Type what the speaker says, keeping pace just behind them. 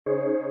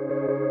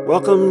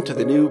Welcome to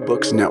the New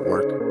Books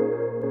Network.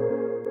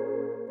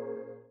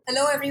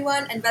 Hello,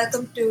 everyone, and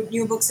welcome to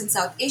New Books in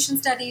South Asian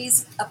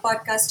Studies, a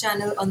podcast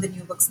channel on the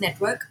New Books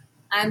Network.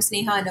 I'm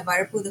Sneha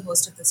Navarapu, the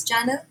host of this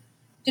channel.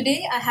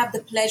 Today, I have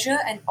the pleasure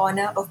and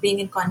honor of being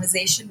in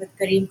conversation with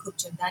Kareem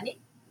Khubchandani,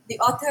 the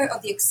author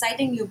of the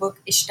exciting new book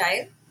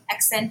Ishtail,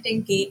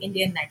 Accenting Gay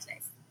Indian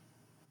Nightlife.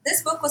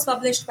 This book was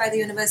published by the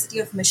University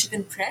of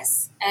Michigan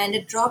Press, and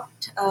it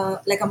dropped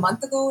like a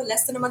month ago,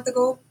 less than a month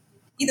ago.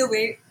 Either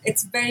way,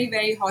 it's very,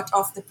 very hot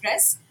off the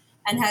press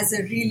and has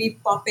a really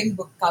popping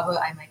book cover,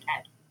 I might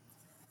add.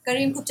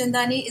 Kareem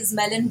Khubchandani is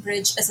Mellon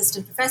Bridge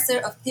Assistant Professor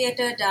of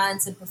Theatre,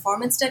 Dance and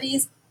Performance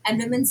Studies and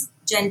Women's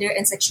Gender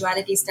and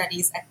Sexuality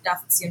Studies at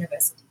Tufts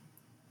University.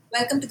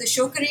 Welcome to the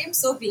show, Kareem.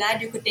 So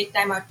glad you could take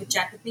time out to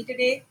chat with me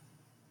today.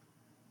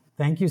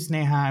 Thank you,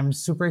 Sneha. I'm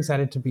super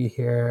excited to be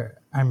here.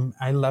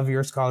 I love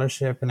your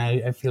scholarship, and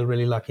I feel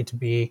really lucky to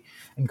be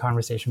in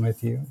conversation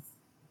with you.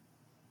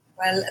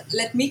 Well,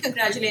 let me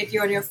congratulate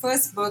you on your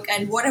first book,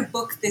 and what a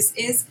book this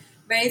is.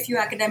 Very few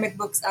academic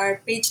books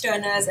are page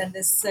turners, and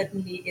this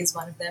certainly is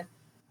one of them.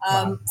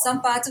 Wow.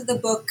 Some parts of the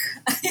book,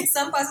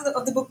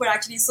 of the book were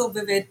actually so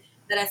vivid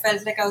that I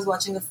felt like I was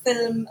watching a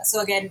film. So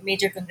again,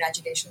 major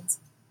congratulations.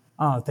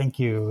 Oh, thank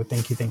you.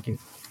 Yeah.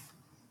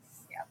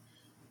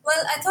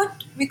 Well, I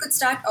thought we could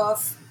start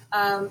off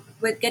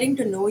with getting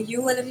to know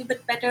you a little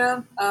bit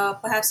better.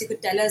 Perhaps you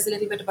could tell us a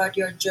little bit about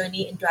your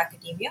journey into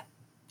academia.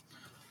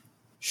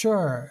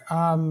 Sure.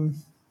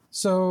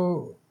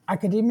 So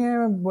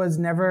academia was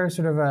never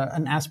sort of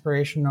an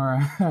aspiration or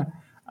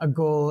a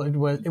goal.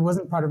 It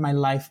wasn't part of my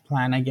life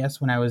plan, I guess,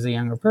 when I was a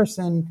younger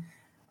person.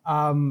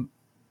 When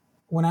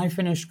I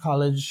finished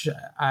college,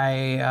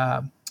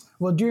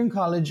 during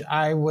college,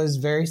 I was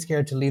very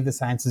scared to leave the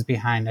sciences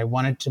behind. I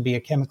wanted to be a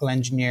chemical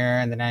engineer,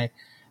 and then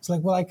it's like,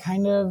 well, I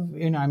kind of,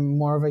 I'm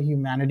more of a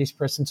humanities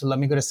person, so let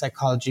me go to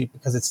psychology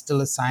because it's still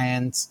a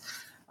science.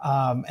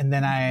 And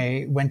then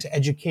I went to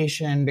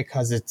education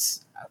because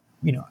it's,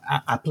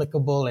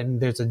 applicable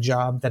and there's a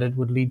job that it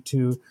would lead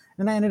to.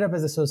 And I ended up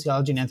as a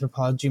sociology and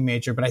anthropology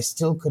major, but I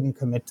still couldn't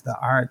commit to the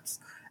arts.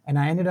 And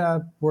I ended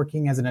up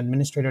working as an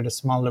administrator at a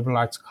small liberal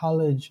arts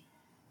college.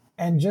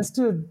 And just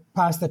to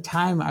pass the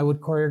time, I would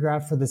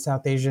choreograph for the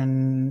South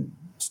Asian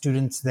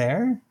students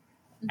there.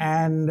 Mm-hmm.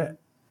 And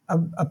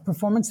a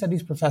performance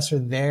studies professor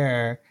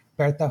there,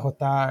 Bertha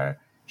Hotar,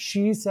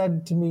 she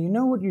said to me,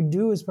 what you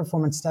do is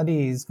performance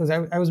studies, because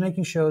I was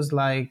making shows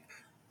like,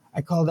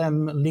 I call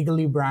them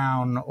Legally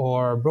Brown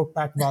or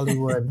Brokeback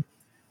Bollywood.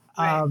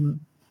 Right.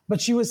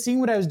 But she was seeing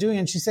what I was doing,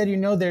 and she said,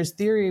 there's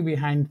theory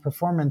behind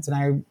performance.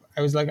 And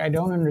I was like, I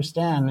don't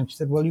understand. And she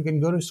said, well, you can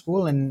go to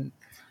school and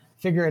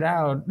figure it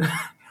out.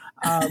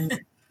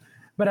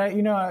 But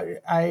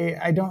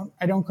I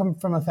don't come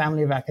from a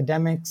family of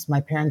academics.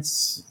 My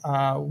parents,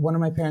 one of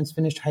my parents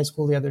finished high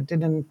school, the other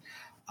didn't.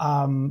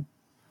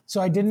 So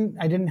I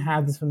didn't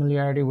have this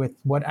familiarity with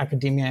what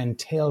academia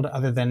entailed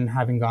other than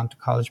having gone to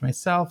college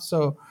myself.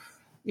 So,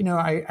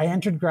 I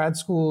entered grad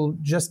school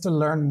just to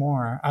learn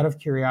more out of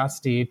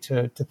curiosity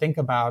to think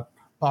about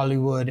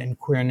Bollywood and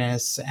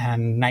queerness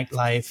and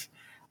nightlife.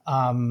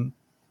 And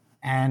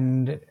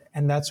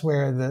that's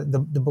where the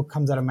book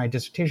comes out of my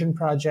dissertation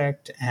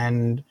project.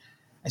 And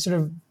I sort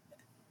of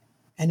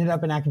ended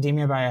up in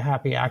academia by a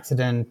happy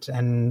accident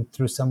and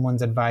through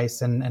someone's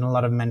advice and a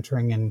lot of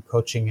mentoring and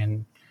coaching.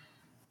 And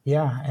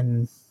yeah,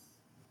 and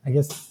I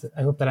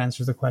hope that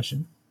answers the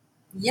question.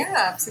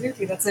 Yeah,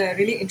 absolutely. That's a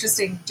really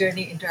interesting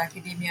journey into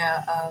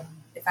academia,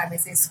 if I may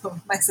say so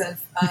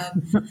myself.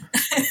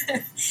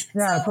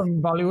 Yeah,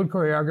 from Bollywood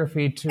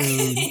choreography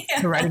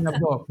to writing a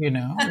book,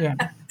 Yeah.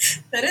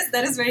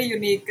 That is very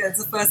unique.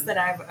 It's the first that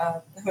I've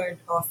heard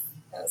of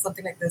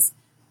something like this.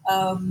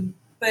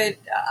 But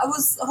I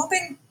was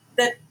hoping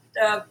that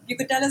you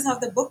could tell us how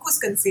the book was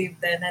conceived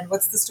then, and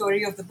what's the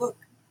story of the book.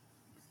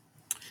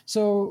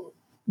 So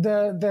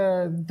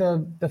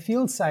the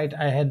field site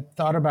I had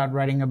thought about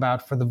writing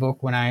about for the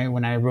book when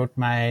I wrote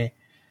my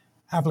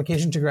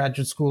application to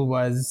graduate school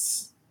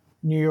was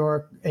New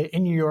York.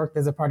 In New York,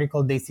 there's a party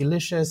called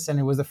Desilicious, and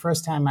it was the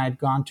first time I'd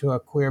gone to a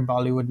queer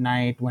Bollywood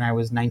night when I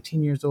was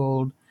 19 years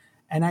old.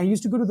 And I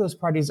used to go to those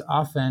parties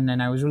often,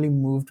 and I was really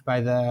moved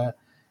by the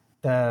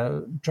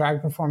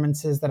drag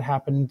performances that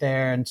happened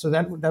there. And so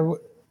that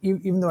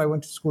even though I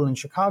went to school in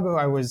Chicago,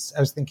 I was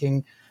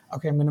thinking,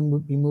 okay, I'm going to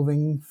be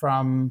moving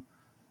from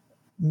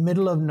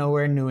middle of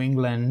nowhere New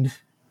England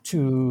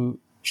to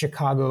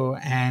Chicago,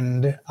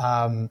 and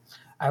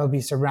I will be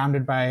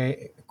surrounded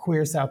by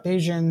queer South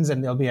Asians,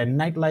 and there'll be a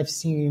nightlife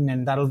scene,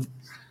 and that'll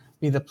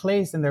be the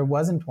place. And there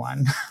wasn't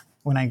one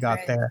when I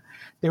got there.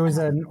 There was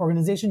an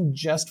organization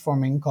just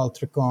forming called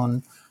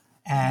Trikon,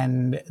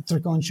 and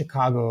Trikon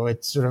Chicago.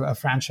 It's sort of a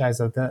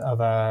franchise of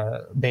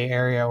a Bay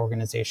Area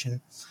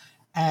organization.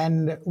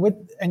 And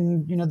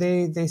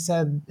they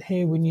said,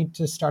 hey, we need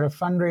to start a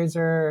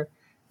fundraiser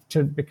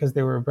because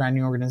they were a brand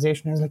new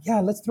organization. I was like, yeah,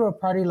 let's throw a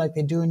party like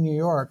they do in New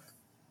York.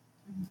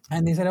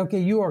 And they said, okay,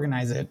 you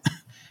organize it.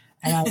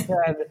 And I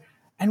said,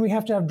 and we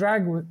have to have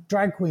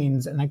drag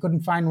queens, and I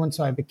couldn't find one,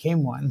 so I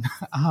became one.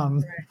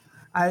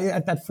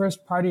 At that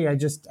first party, I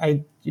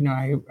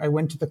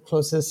went to the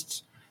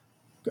closest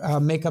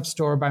makeup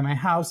store by my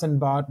house and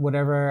bought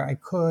whatever I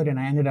could, and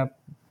I ended up,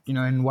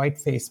 in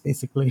whiteface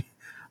basically,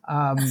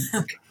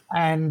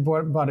 and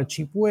bought a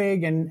cheap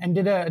wig and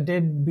did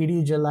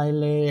BD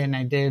Jalile, and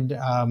I did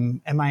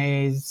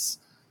MIA's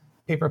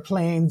Paper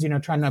Planes,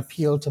 trying to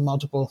appeal to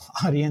multiple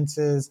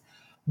audiences.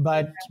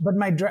 But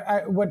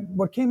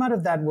what came out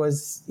of that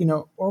was,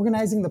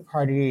 organizing the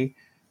party,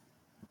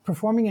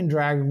 performing in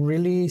drag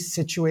really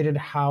situated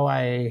how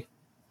I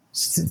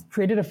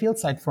created a field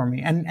site for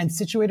me and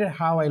situated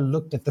how I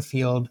looked at the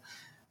field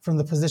from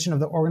the position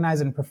of the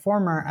organizer and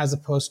performer as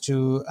opposed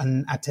to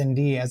an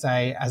attendee as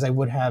I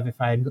would have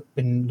if I had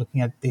been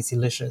looking at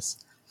Desilicious.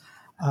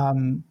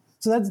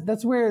 So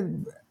that's where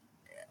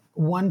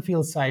one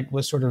field site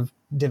was sort of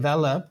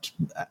developed.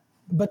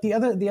 But the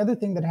other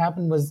thing that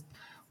happened was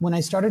when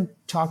I started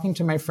talking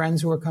to my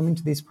friends who were coming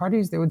to these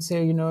parties, they would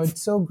say,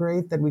 it's so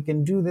great that we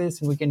can do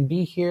this and we can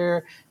be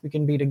here, we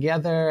can be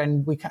together,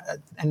 and we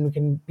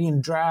can be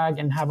in drag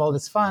and have all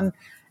this fun.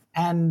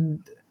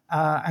 And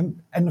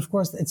of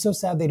course, it's so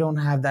sad they don't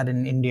have that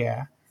in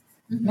India.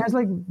 Mm-hmm. And I was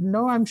like,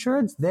 no, I'm sure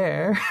it's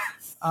there.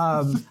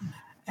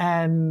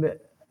 And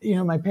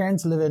my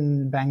parents live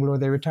in Bangalore.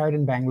 They retired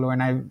in Bangalore,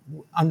 and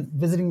on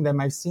visiting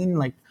them, I've seen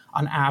like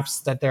on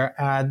apps that there are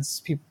ads,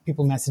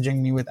 people messaging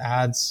me with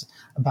ads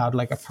about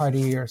like a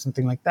party or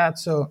something like that.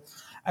 So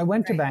I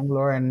went to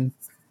Bangalore and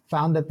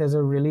found that there's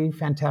a really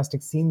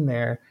fantastic scene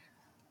there.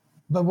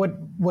 But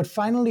what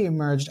finally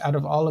emerged out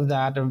of all of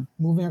that, of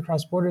moving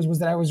across borders, was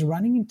that I was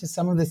running into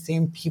some of the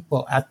same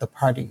people at the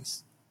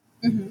parties.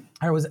 Mm-hmm.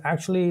 I was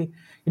actually,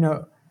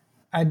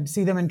 I'd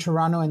see them in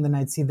Toronto and then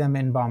I'd see them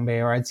in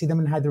Bombay, or I'd see them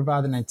in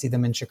Hyderabad and I'd see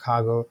them in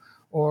Chicago.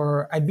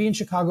 Or I'd be in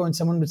Chicago and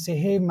someone would say,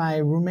 hey, my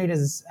roommate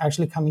is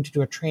actually coming to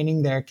do a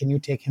training there. Can you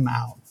take him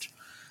out?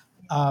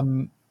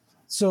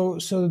 So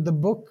the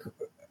book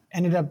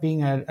ended up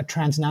being a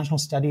transnational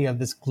study of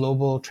this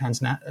global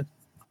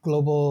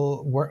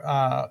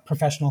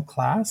professional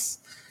class,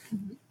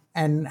 mm-hmm.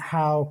 and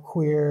how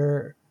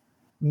queer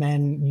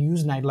men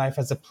use nightlife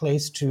as a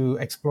place to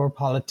explore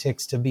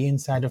politics, to be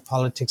inside of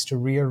politics, to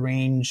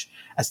rearrange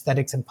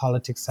aesthetics and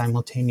politics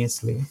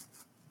simultaneously.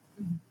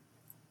 Mm-hmm.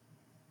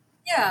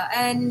 Yeah,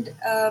 and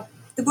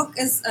the book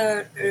is,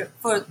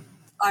 for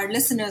our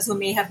listeners who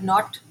may have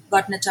not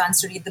gotten a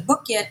chance to read the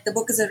book yet, the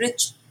book is a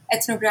rich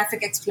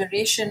ethnographic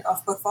exploration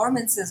of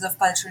performances of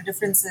cultural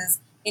differences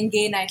in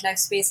gay nightlife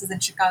spaces in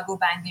Chicago,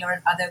 Bangalore,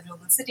 and other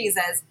global cities,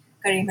 as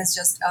Kareem has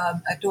just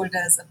told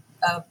us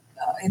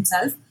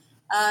himself.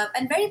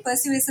 And very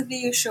persuasively,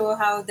 you show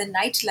how the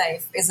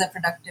nightlife is a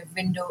productive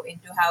window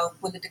into how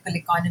political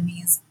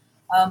economies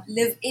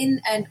live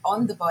in and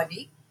on the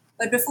body.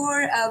 But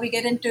before we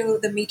get into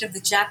the meat of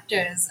the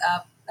chapters,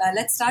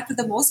 let's start with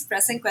the most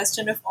pressing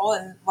question of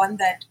all, one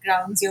that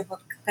grounds your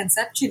book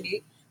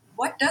conceptually.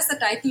 What does the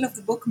title of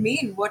the book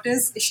mean? What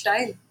is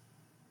Ishtail?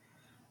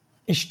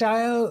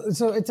 Ishtail,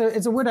 so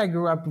it's a word I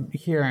grew up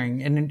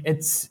hearing, and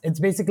it's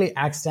basically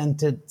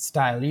accented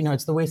style.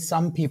 It's the way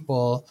some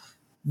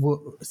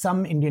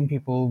Indian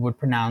people would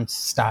pronounce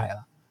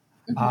style.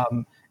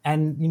 Mm-hmm.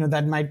 And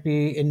that might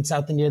be in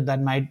South India,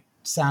 that might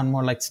sound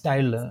more like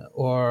style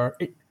or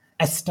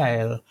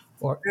style,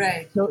 or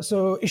right.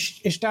 So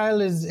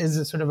Ishtail is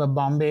a sort of a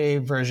Bombay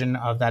version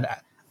of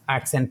that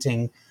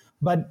accenting,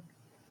 but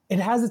it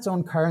has its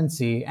own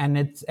currency, and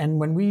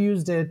when we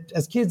used it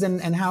as kids,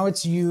 and how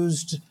it's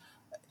used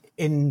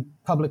in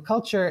public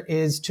culture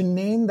is to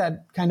name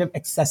that kind of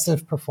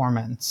excessive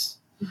performance,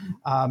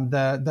 mm-hmm.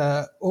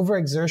 The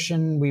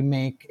overexertion we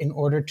make in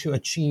order to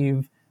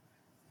achieve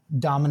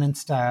dominant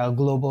style,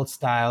 global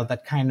style,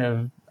 that kind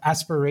of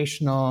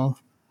aspirational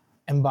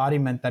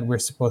embodiment that we're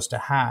supposed to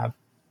have.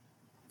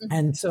 Mm-hmm.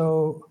 And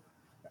so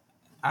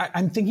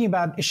I'm thinking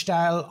about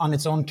Ishtail on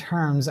its own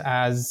terms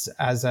as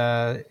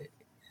a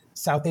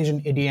South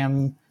Asian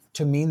idiom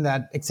to mean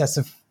that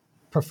excessive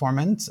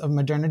performance of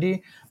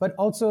modernity, but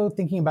also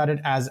thinking about it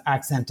as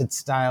accented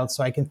style.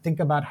 So I can think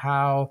about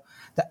how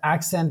the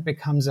accent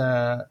becomes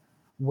a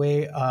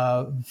way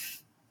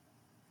of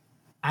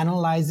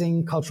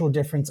analyzing cultural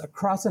difference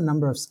across a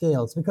number of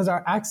scales, because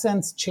our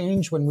accents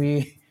change when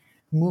we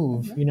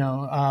move,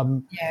 mm-hmm.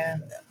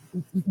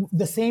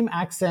 The same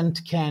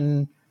accent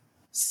can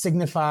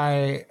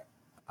signify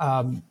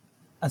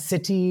a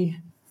city,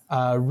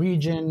 a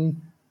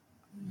region,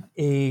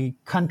 a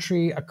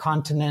country, a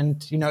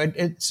continent.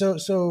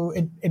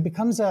 It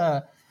becomes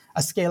a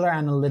scalar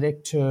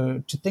analytic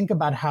to think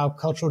about how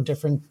cultural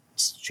difference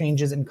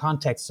changes in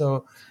context.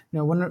 So,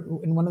 in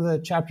one of the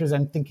chapters,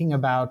 I'm thinking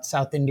about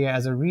South India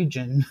as a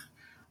region,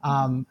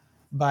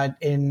 but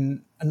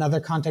in another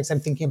context, I'm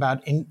thinking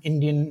about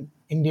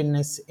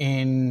Indianness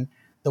in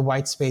the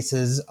white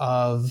spaces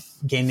of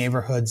gay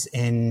neighborhoods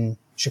in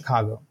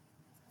Chicago.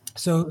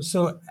 So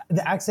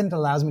the accent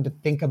allows me to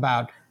think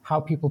about how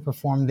people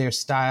perform their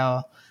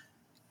style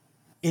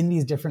in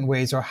these different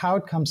ways, or how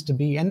it comes to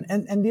be. And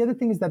the other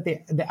thing is that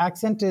the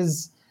accent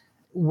is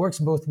works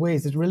both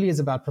ways. It really is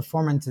about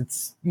performance.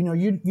 It's,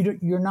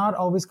 you're not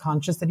always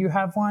conscious that you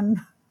have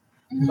one,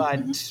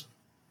 but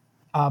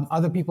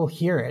other people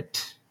hear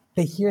it.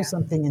 They hear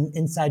something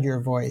inside your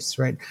voice,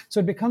 right? So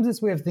it becomes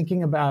this way of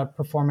thinking about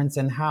performance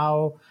and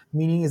how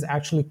meaning is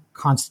actually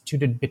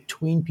constituted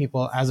between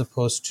people as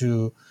opposed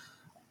to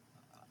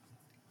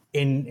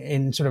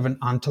in sort of an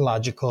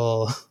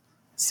ontological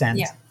sense.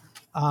 Yeah.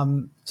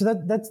 So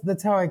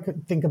that's how I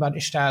could think about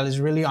Ishtael, is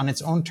really on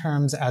its own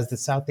terms as the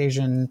South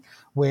Asian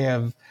way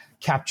of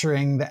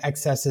capturing the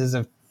excesses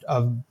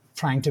of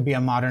trying to be a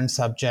modern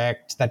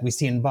subject that we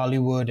see in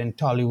Bollywood and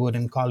Tollywood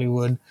and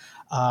Collywood,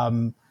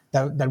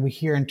 that we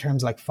hear in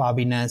terms like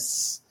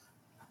fobbiness,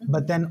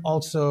 but then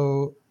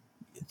also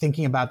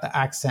thinking about the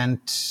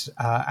accent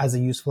as a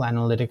useful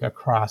analytic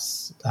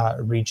across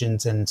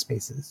regions and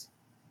spaces.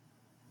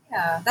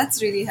 Yeah,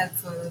 that's really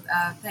helpful.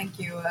 Thank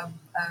you.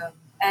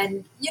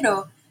 And,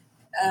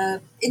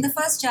 in the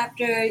first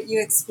chapter,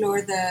 you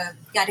explore the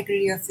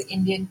category of the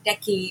Indian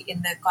techie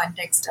in the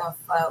context of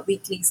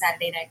weekly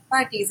Saturday night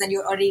parties. And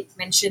you already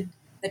mentioned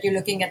that you're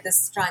looking at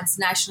this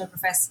transnational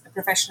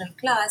professional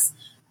class.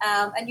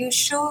 And you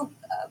show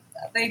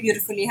very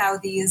beautifully how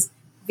these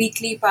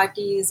weekly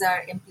parties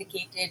are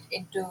implicated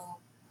into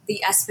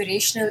the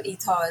aspirational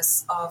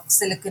ethos of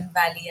Silicon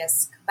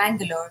Valley-esque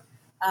Bangalore,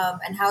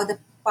 and how the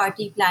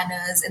party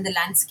planners in the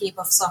landscape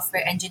of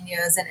software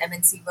engineers and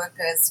MNC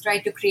workers try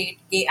to create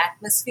gay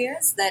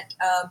atmospheres that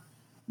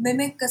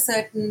mimic a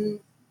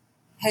certain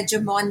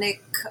hegemonic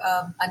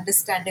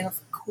understanding of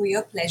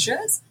queer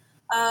pleasures.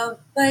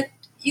 But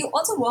you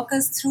also walk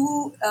us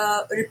through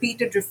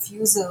repeated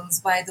refusals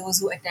by those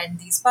who attend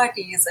these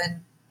parties,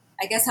 and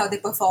I guess how they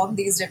perform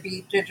these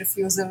repeated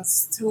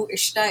refusals through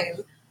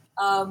Ishtael.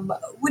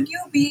 Would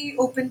you be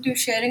open to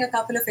sharing a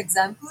couple of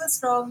examples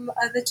from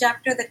the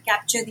chapter that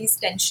capture these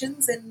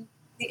tensions in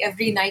the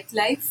every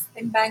nightlife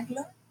in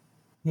Bangalore?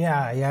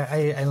 Yeah,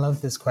 I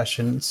love this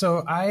question.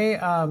 So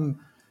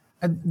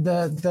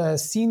the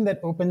scene that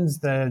opens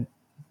the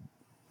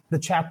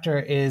chapter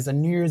is a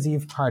New Year's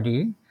Eve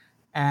party,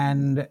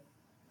 and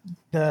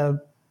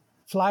the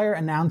flyer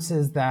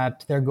announces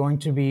that they're going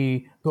to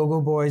be go-go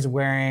boys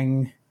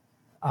wearing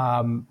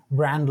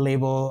brand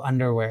label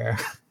underwear.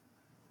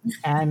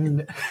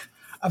 And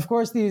of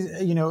course, these,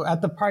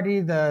 at the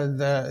party,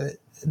 the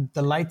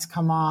lights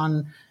come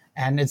on,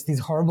 and it's these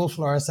horrible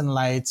fluorescent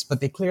lights, but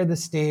they clear the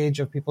stage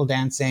of people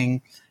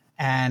dancing,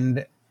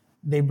 and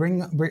they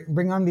bring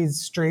on these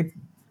straight,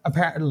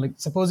 apparently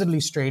supposedly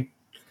straight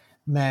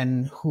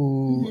men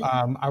who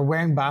are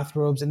wearing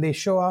bathrobes, and they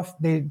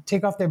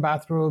take off their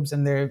bathrobes,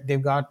 and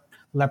they've got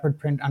leopard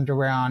print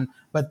underwear on,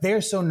 but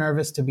they're so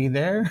nervous to be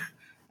there,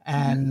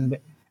 and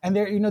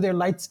they're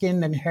light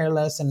skinned and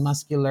hairless and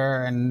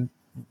muscular, and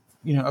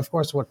of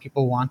course what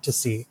people want to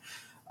see,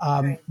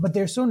 but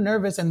they're so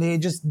nervous, and they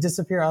just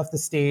disappear off the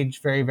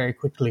stage very, very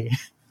quickly.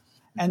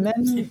 And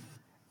then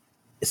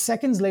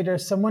seconds later,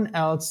 someone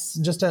else,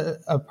 just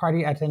a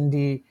party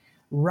attendee,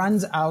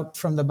 runs out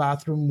from the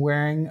bathroom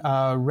wearing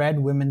a red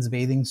women's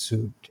bathing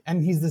suit,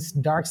 and he's this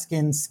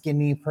dark-skinned,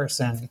 skinny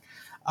person,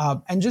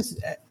 and just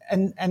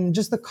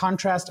the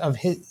contrast of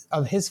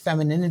his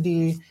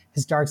femininity,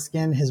 his dark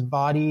skin, his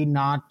body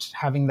not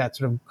having that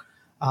sort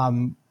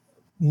of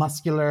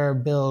muscular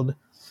build,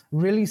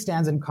 really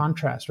stands in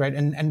contrast, right?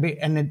 And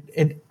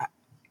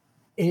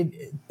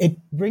it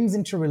brings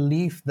into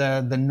relief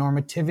the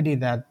normativity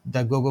that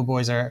the Go-Go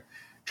Boys are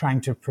trying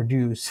to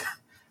produce.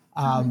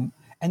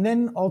 And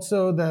then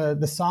also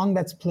the song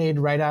that's played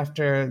right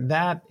after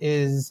that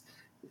was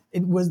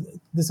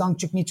the song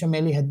Chikni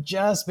Chameli had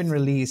just been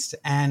released,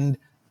 and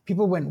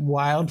people went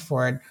wild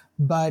for it.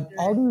 But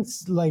all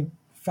these like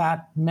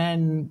fat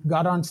men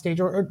got on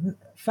stage, or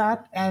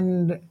fat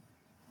and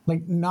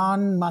like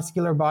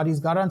non-muscular bodies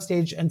got on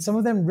stage, and some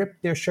of them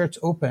ripped their shirts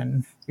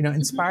open,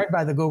 inspired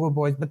by the Go-Go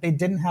Boys, but they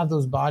didn't have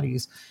those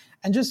bodies.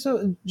 And just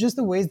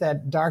the ways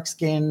that dark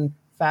skin,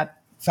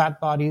 fat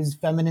bodies,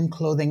 feminine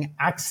clothing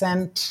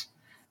accent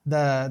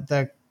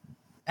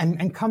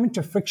and come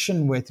into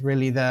friction with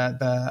really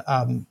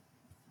the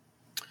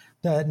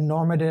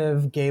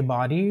normative gay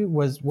body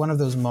was one of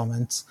those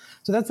moments.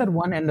 So that's at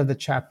one end of the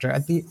chapter.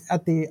 At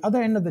the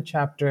other end of the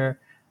chapter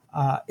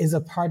is a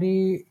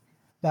party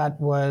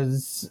that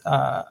was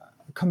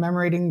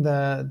commemorating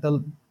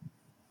the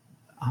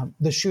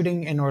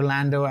shooting in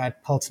Orlando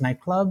at Pulse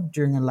nightclub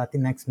during a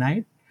Latinx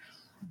night,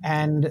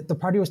 and the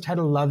party was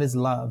titled "Love Is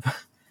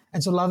Love."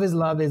 And so Love Is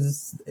Love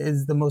is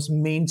the most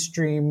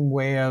mainstream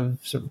way of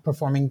sort of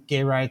performing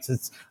gay rights.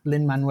 It's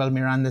Lin-Manuel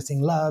Miranda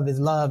saying, "Love is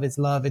love is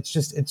love."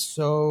 It's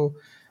so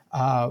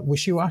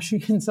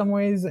wishy-washy in some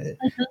ways.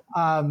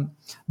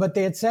 But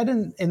they had said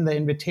in the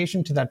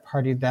invitation to that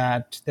party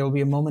that there will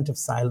be a moment of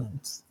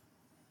silence.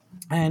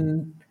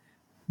 And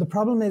the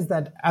problem is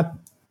that at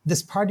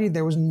this party,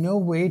 there was no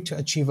way to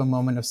achieve a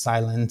moment of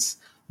silence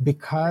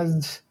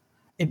because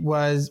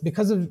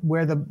of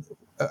where the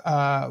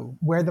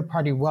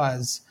party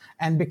was,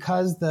 and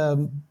because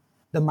the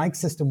mic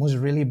system was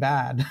really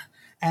bad,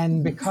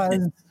 and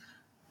because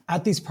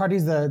at these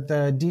parties,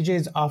 the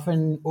DJs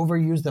often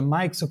overuse the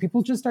mic, so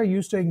people just are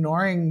used to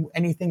ignoring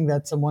anything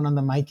that someone on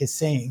the mic is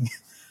saying.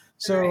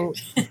 So,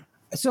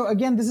 so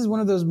again, this is one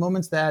of those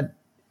moments that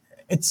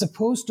it's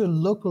supposed to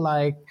look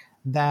like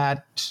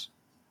that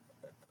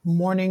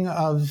mourning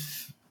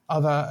of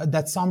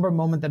that somber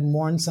moment that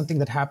mourns something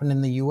that happened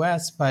in the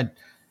U.S., but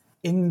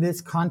in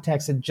this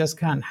context, it just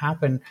can't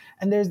happen.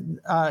 And there's,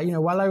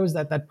 while I was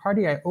at that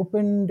party, I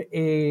opened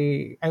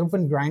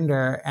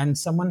Grindr, and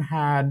someone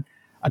had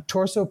a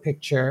torso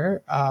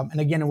picture, and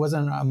again, it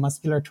wasn't a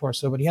muscular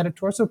torso, but he had a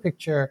torso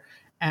picture,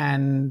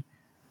 and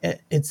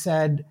it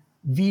said,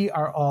 "We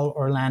are all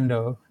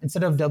Orlando."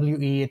 Instead of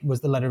W-E, it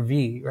was the letter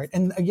V, right?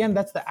 And again,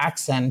 that's the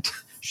accent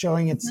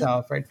showing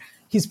itself, right?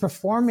 He's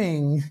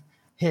performing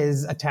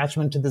his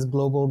attachment to this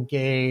global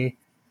gay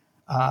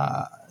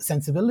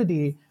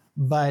sensibility,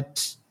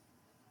 but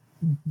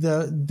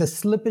the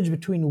slippage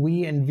between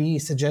we and V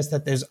suggests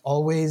that there's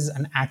always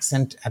an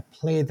accent at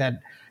play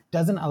that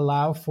doesn't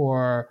allow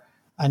for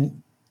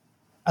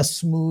a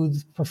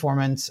smooth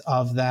performance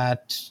of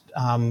that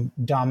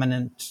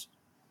dominant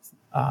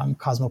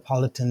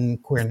cosmopolitan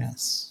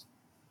queerness.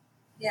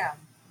 Yeah,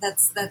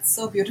 that's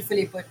so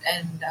beautifully put,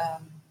 and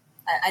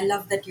I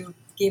love that you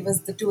gave us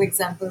the two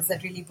examples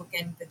that really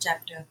bookend the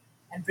chapter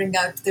and bring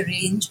out the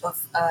range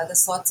of the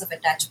sorts of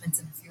attachments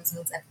and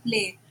refusals at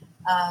play.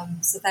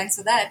 So thanks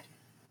for that.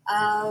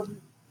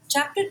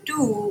 Chapter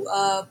 2,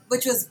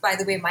 which was, by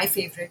the way, my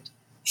favorite,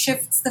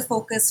 shifts the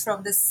focus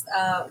from this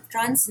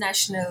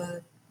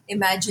transnational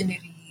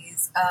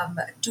imaginaries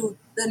to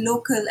the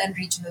local and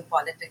regional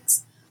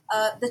politics.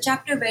 The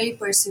chapter very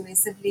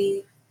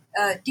persuasively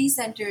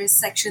decenters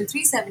Section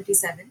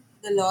 377,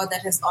 the law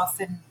that has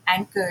often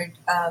anchored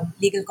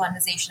legal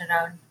conversation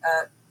around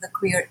the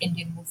queer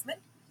Indian movement.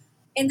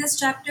 In this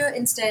chapter,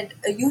 instead,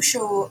 you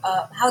show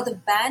how the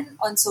ban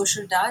on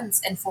social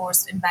dance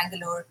enforced in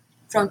Bangalore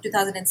from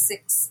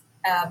 2006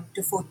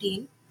 to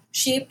 14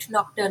 shaped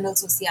nocturnal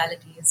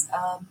socialities.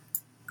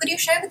 Could you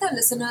share with our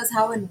listeners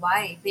how and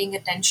why paying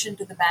attention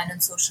to the ban on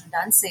social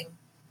dancing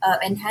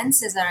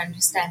enhances our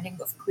understanding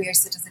of queer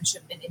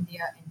citizenship in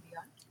India and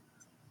beyond?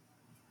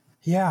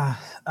 Yeah.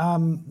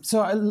 So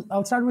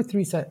I'll start with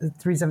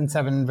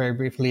 377 very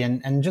briefly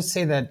and just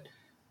say that,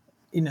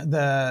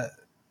 the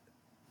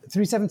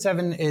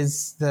 377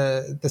 is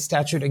the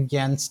statute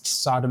against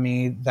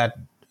sodomy that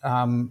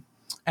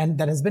and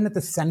that has been at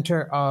the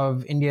center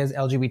of India's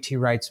LGBT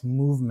rights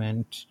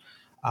movement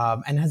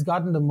and has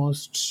gotten the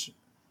most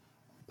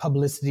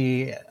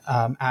publicity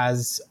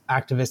as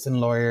activists and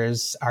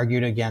lawyers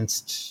argued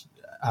against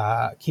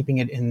keeping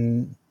it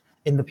in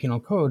the penal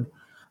code.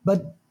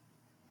 But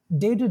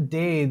day to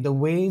day, the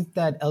ways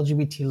that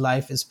LGBT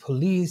life is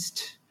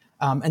policed,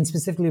 and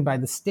specifically by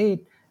the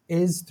state,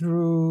 is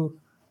through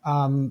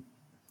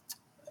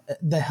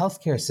the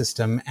healthcare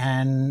system,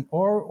 and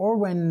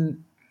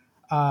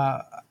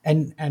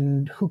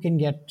who can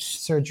get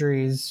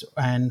surgeries,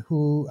 and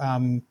who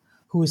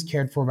is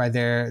cared for by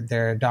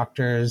their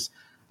doctors,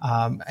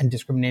 and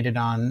discriminated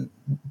on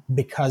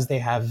because they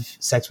have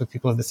sex with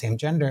people of the same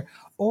gender,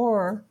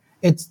 or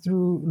it's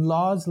through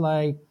laws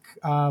like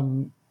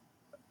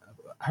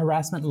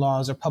harassment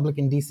laws or public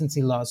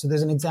indecency laws. So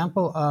there's an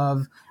example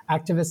of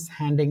activists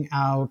handing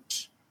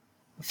out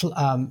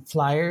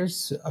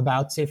flyers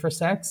about safer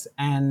sex,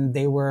 and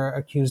they were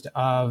accused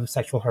of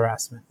sexual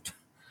harassment.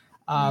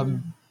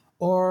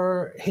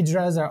 Or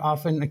hijras are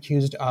often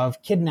accused of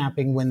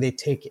kidnapping when they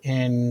take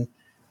in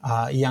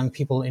young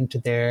people into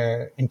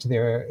their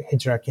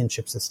hijra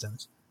kinship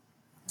systems.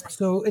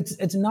 So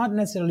it's not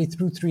necessarily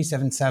through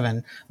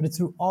 377, but it's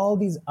through all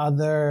these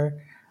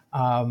other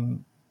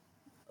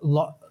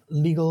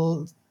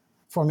legal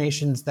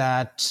formations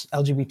that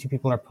LGBT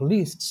people are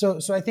policed. So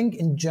I think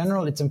in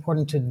general, it's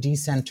important to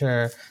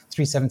decenter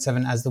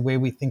 377 as the way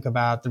we think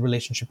about the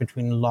relationship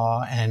between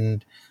law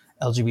and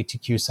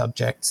LGBTQ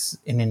subjects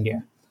in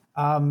India.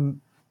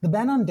 The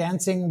ban on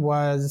dancing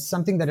was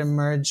something that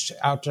emerged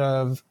out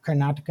of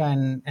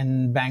Karnataka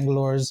and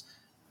Bangalore's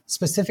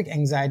specific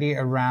anxiety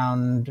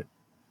around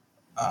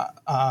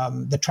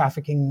the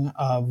trafficking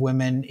of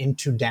women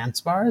into dance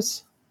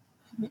bars.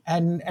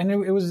 And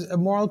it was a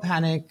moral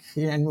panic,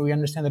 and we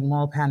understand that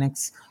moral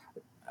panics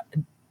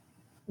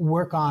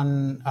work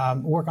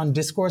on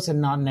discourse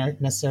and not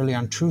necessarily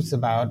on truths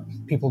about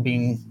people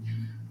being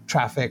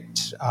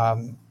trafficked.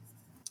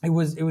 It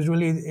was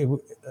really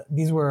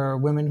these were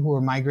women who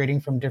were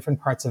migrating from different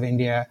parts of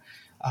India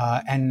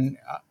and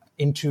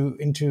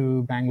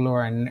into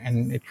Bangalore,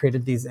 and it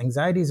created these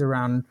anxieties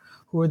around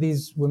who are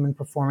these women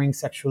performing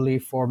sexually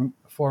for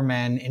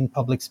men in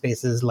public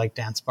spaces like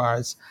dance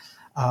bars.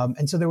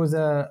 And so there was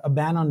a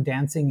ban on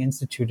dancing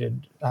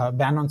instituted,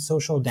 ban on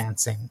social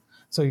dancing,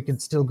 so you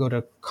could still go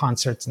to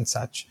concerts and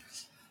such.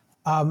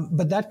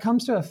 But that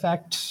comes to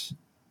affect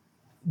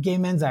gay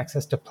men's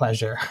access to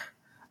pleasure.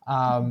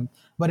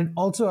 But it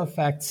also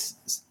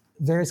affects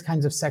various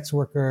kinds of sex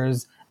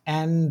workers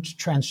and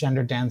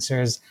transgender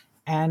dancers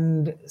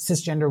and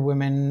cisgender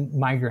women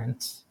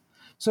migrants.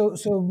 So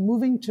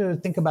moving to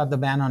think about the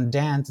ban on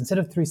dance, instead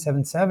of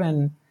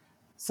 377,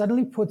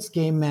 suddenly puts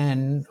gay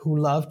men who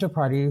love to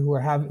party, who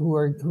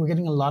are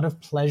getting a lot of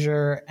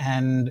pleasure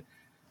and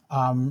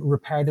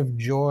reparative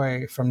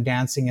joy from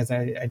dancing, as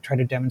I try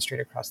to demonstrate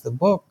across the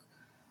book.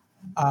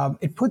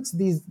 It puts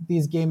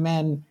these gay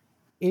men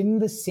in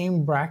the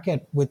same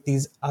bracket with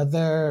these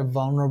other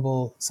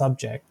vulnerable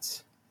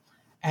subjects,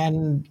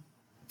 and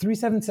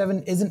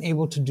 377 isn't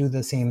able to do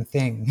the same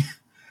thing.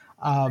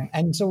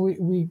 And so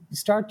we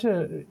start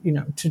to,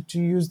 to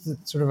use the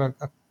sort of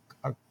a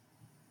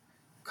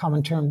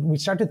common term, we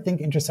start to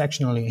think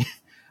intersectionally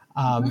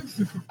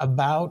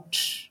about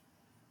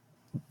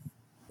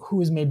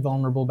who is made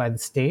vulnerable by the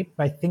state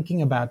by thinking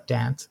about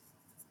dance.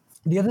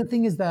 The other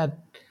thing that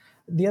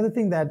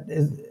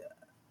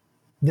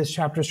this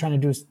chapter is trying to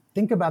do is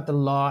think about the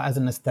law as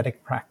an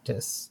aesthetic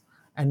practice.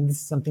 And this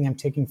is something I'm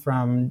taking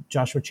from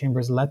Joshua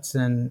Chambers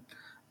Letson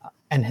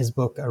and his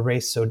book, A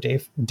Race So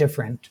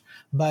Different.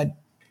 But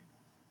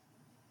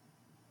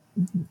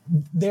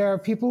there are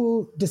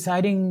people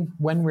deciding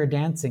when we're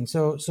dancing.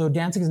 So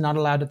dancing is not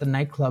allowed at the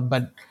nightclub,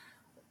 but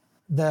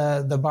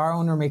the bar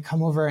owner may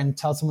come over and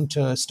tell someone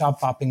to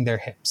stop bopping their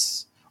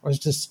hips or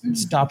just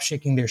stop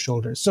shaking their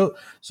shoulders.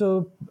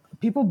 So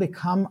people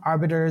become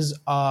arbiters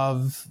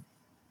of,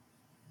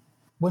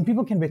 when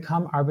people can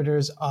become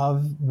arbiters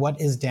of what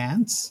is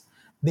dance,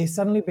 they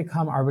suddenly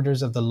become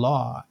arbiters of the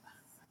law.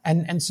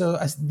 And so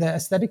the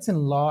aesthetics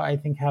and law, I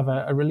think, have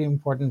a really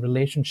important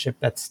relationship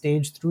that's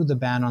staged through the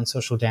ban on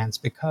social dance,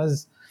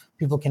 because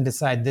people can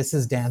decide this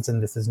is dance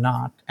and this is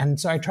not. And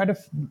so I try to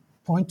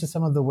point to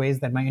some of the ways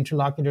that my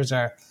interlocutors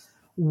are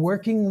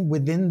working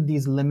within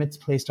these limits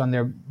placed on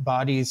their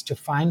bodies to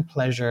find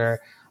pleasure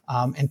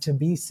and to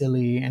be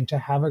silly and to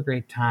have a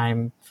great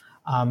time.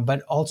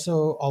 But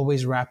also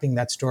always wrapping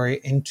that story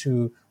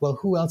into, well,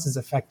 who else is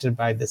affected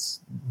by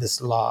this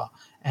law?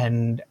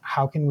 And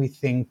how can we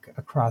think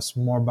across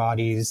more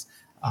bodies,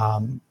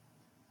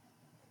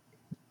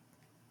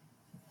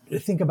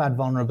 think about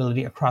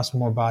vulnerability across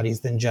more bodies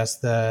than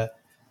just the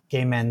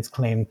gay men's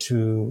claim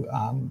to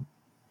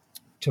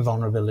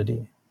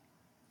vulnerability?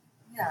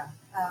 Yeah,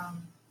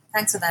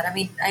 thanks for that. I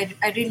mean,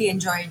 I really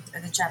enjoyed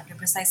the chapter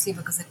precisely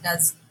because it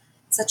does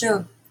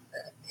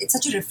it's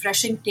such a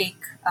refreshing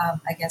take,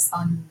 I guess,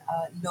 on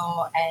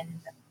law and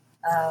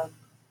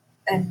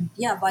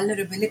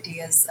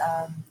vulnerability, as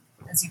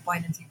you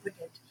pointedly put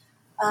it.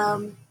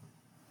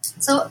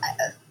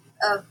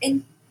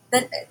 In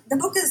the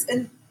book is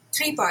in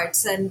 3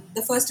 parts, and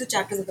the first 2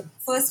 chapters are the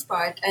first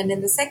part, and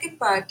in the second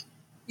part,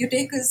 you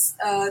take us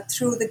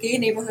through the gay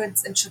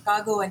neighborhoods in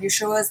Chicago, and you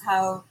show us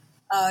how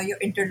your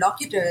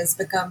interlocutors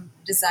become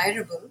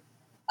desirable,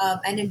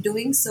 and in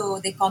doing so,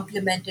 they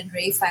complement and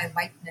reify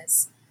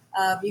whiteness.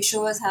 You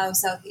show us how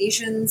South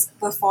Asians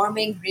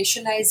performing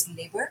racialized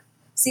labor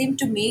seem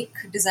to make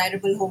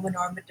desirable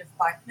homonormative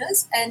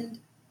partners, and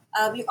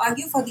you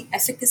argue for the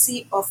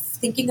efficacy of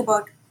thinking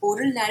about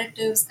oral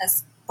narratives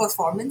as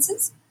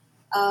performances.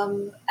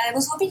 I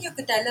was hoping you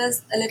could tell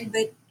us a little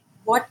bit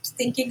what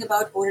thinking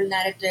about oral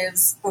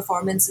narratives,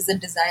 performances,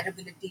 and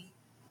desirability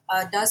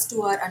does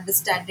to our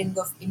understanding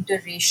of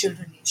interracial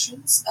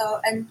relations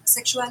and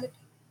sexuality.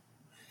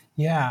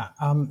 Yeah.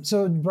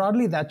 So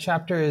broadly, that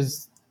chapter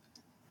is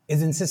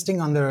insisting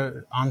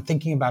on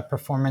thinking about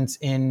performance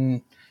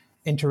in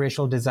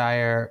interracial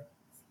desire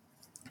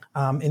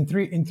in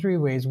three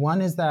ways.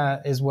 One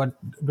is what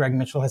Greg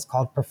Mitchell has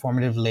called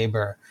performative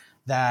labor,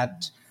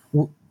 that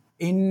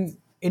in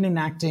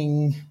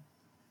enacting,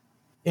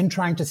 in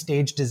trying to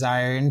stage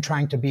desire, in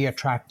trying to be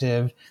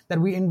attractive, that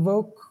we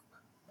invoke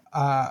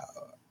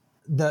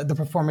the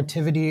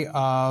performativity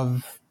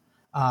of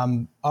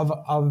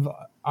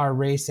our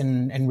race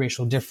and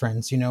racial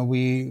difference. You know,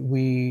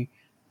 we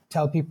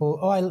tell people,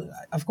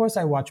 of course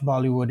I watch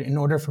Bollywood in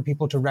order for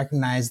people to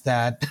recognize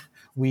that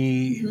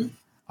we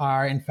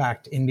are in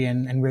fact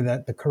Indian and we're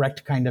the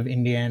correct kind of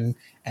Indian,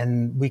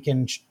 and we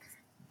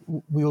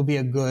will be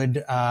a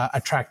good,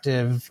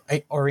 attractive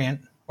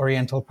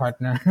Oriental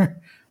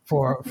partner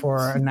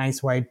for a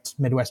nice white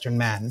Midwestern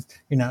man.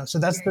 You know, so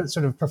that's the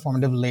sort of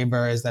performative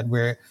labor, is that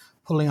we're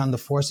pulling on the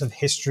force of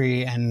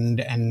history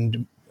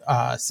and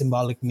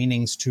symbolic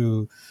meanings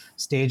to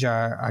stage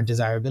our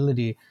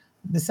desirability.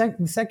 The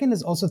second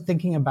is also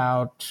thinking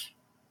about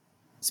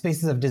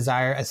spaces of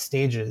desire as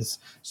stages.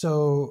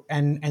 So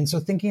so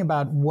thinking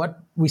about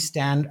what we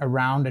stand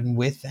around and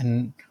with,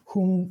 and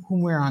whom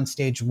we're on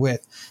stage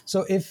with.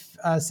 So if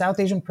a South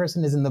Asian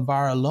person is in the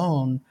bar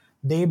alone,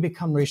 they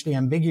become racially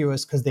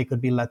ambiguous because they could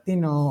be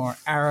Latino or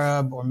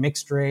Arab or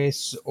mixed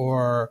race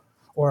or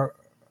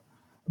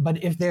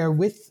but if they're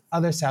with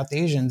other South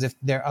Asians, if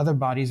there are other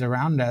bodies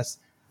around us,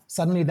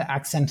 suddenly the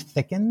accent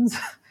thickens.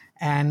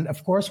 And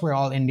of course we're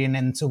all Indian,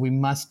 and so we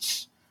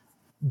must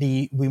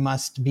be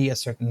a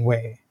certain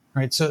way,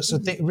 right? So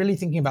really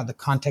thinking about the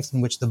context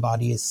in which the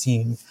body is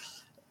seen.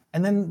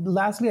 And then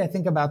lastly, I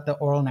think about the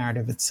oral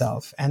narrative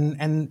itself.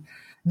 And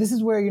this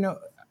is where,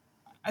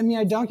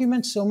 I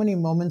document so many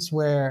moments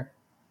where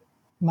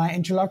my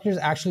interlocutors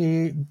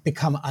actually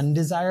become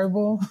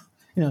undesirable.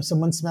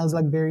 someone smells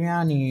like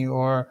biryani,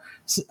 or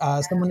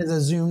someone is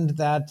assumed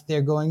that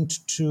they're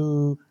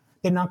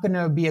not going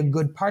to be a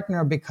good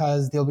partner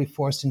because they'll be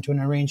forced into an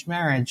arranged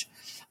marriage.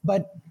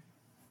 But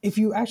if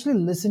you actually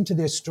listen to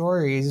their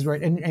stories,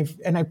 right,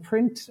 and I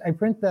print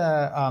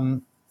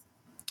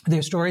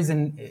their stories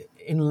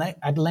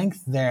at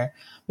length there,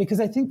 because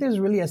I think there's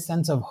really a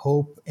sense of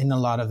hope in a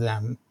lot of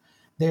them.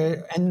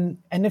 And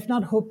if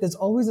not hope, there's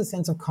always a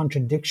sense of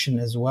contradiction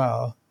as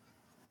well.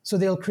 So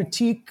they'll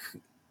critique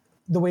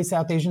the way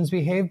South Asians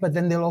behave, but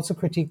then they'll also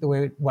critique the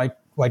way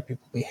white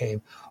people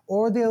behave,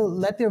 or they'll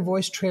let their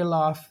voice trail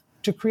off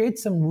to create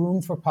some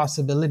room for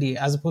possibility,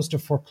 as opposed to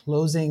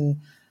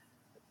foreclosing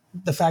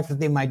the fact that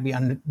they might be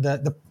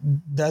the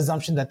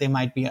assumption that they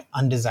might be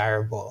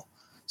undesirable.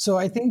 So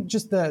I think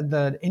just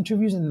the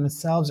interviews in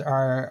themselves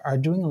are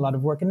doing a lot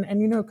of work. And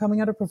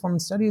coming out of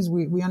performance studies,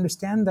 we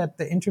understand that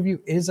the interview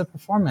is a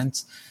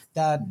performance,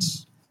 that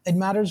it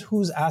matters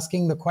who's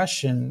asking the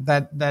question,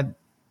 that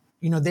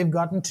they've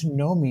gotten to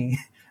know me.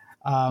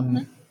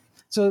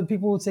 So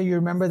people would say, you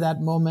remember that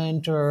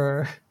moment,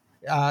 or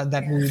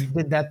that we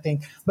did that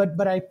thing.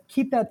 But I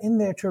keep that in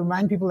there to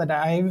remind people that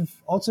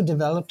I've also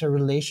developed a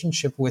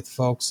relationship with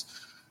folks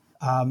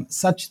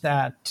such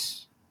that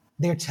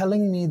they're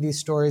telling me these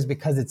stories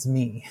because it's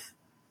me.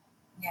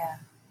 Yeah.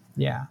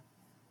 Yeah.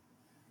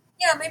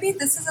 Yeah, maybe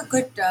this is a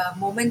good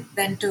moment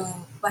then to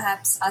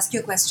perhaps ask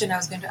you a question I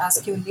was going to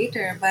ask you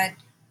later. But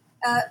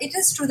it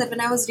is true that when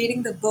I was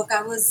reading the book,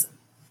 I was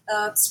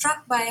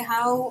struck by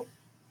how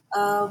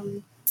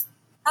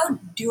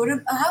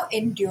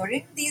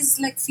enduring these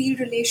field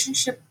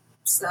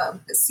relationships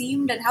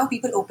seemed, and how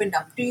people opened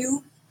up to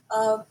you,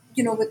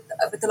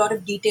 with a lot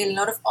of detail, a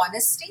lot of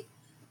honesty.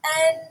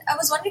 And I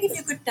was wondering if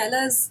you could tell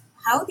us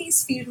how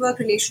these fieldwork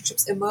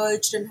relationships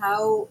emerged, and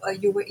how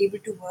you were able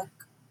to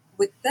work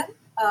with them,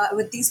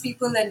 with these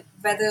people, and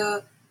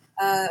whether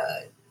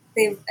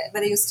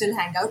you still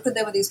hang out with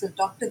them, whether you still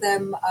talk to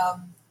them.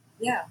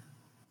 Yeah.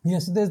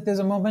 Yes, there's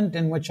a moment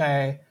in which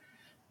I,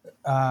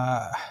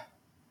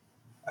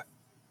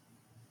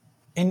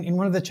 in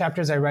one of the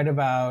chapters, I write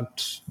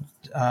about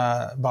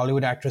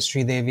Bollywood actress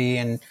Sridevi,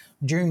 and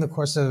during the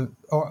course of,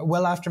 or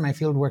well after my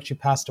fieldwork, she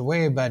passed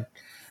away, but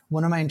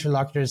one of my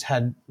interlocutors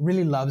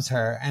really loves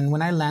her. And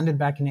when I landed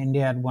back in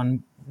India at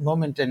one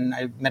moment and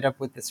I met up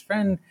with this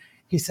friend,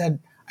 he said,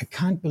 I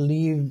can't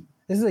believe,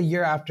 this is a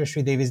year after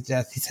Sridevi's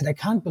death, he said, I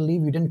can't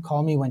believe you didn't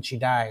call me when she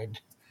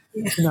died.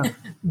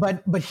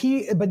 But this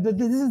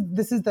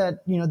is that,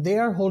 they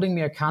are holding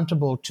me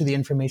accountable to the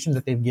information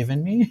that they've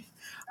given me.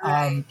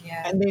 Right,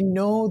 and they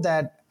know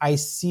that I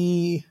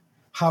see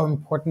how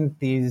important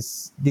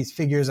these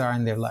figures are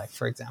in their life,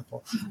 for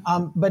example.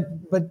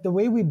 But the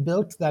way we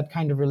built that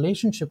kind of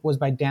relationship was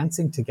by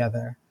dancing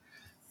together.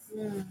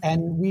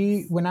 And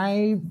when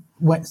I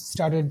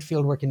started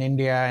fieldwork in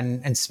India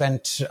and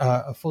spent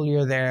a full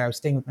year there, I was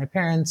staying with my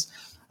parents.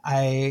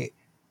 I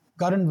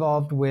got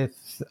involved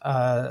with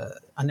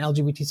an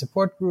LGBT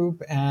support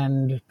group,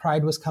 and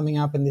Pride was coming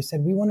up, and they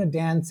said, we want to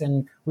dance,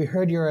 and we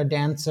heard you're a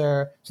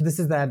dancer. So this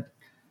is that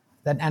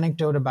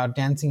anecdote about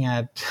dancing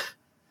at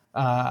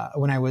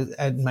when I was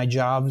at my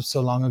job so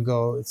long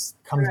ago. It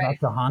comes back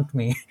to haunt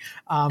me.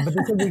 But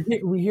they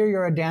said, we hear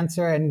you're a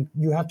dancer and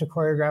you have to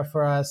choreograph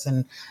for us.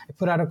 And I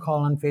put out a call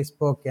on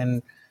Facebook,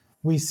 and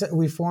we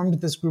formed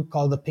this group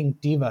called the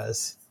Pink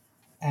Divas.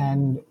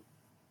 And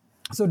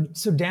so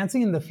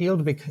dancing in the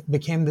field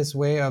became this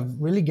way of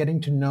really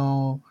getting to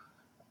know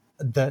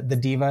the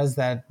divas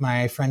that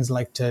my friends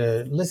like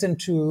to listen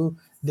to.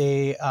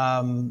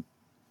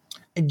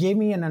 It gave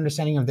me an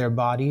understanding of their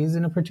bodies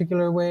in a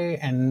particular way,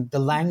 and the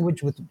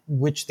language with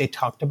which they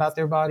talked about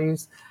their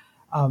bodies.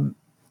 One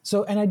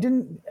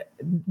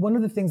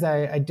of the things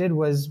I did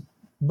was,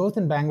 both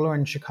in Bangalore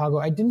and Chicago,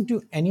 I didn't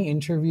do any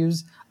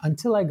interviews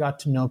until I got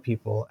to know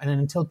people, and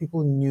until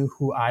people knew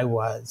who I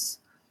was.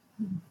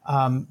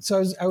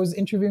 So I was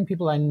interviewing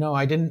people I know.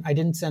 I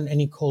didn't send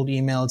any cold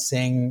emails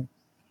saying,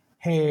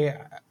 hey,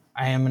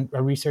 I am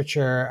a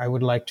researcher, I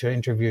would like to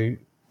interview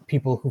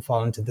people who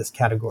fall into this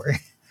category.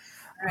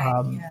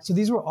 So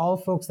these were all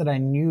folks that I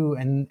knew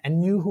and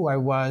knew who I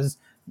was,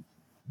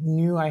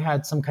 knew I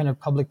had some kind of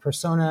public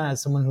persona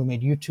as someone who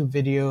made YouTube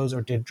videos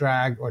or did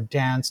drag or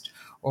danced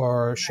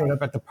or showed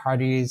up at the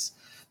parties.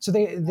 So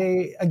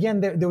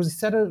there was a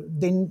set of,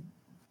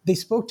 they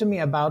spoke to me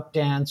about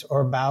dance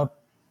or about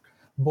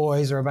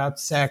boys or about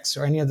sex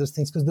or any of those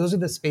things, because those are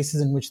the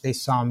spaces in which they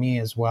saw me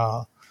as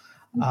well.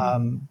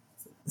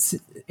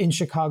 In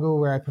Chicago,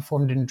 where I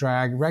performed in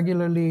drag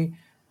regularly,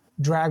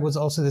 drag was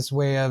also this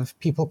way of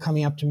people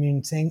coming up to me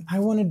and saying, I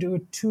want to do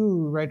it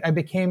too, right? I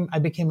became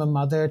a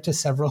mother to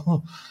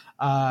several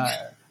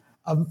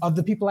of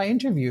the people I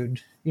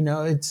interviewed.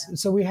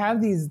 So we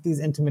have these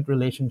intimate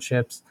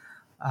relationships.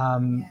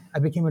 I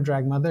became a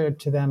drag mother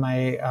to them.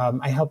 I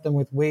helped them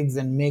with wigs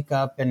and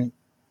makeup, and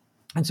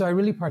so I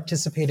really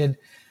participated.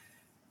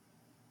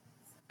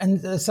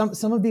 And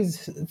some of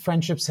these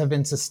friendships have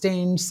been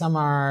sustained. Some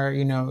are,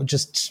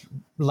 just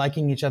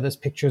liking each other's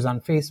pictures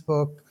on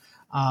Facebook.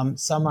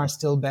 Some are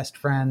still best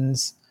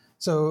friends.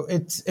 So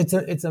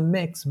it's a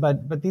mix,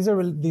 but these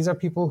are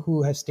people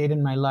who have stayed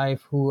in my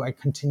life, who I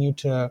continue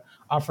to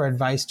offer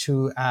advice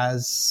to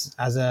as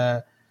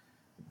a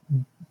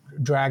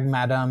drag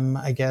madam,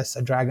 I guess,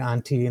 a drag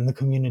auntie in the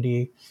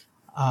community.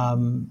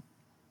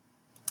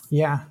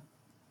 Yeah.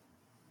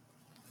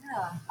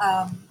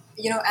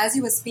 As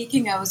you were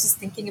speaking, I was just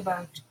thinking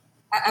about.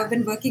 I've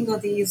been working on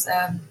these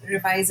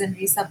revise and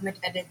resubmit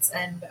edits,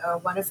 and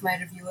one of my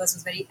reviewers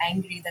was very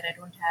angry that I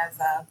don't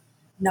have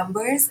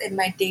numbers in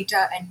my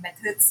data and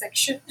methods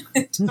section.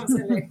 In terms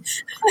of like,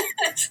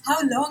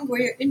 how long were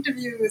your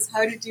interviews?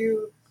 How did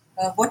you?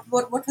 What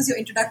was your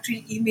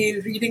introductory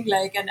email reading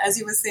like? And as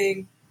you were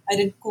saying, I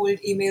didn't cold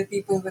email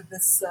people with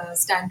this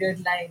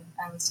standard line.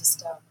 I was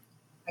just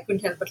I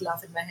couldn't help but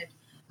laugh in my head.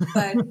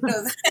 But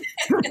no,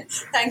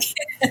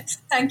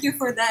 thank you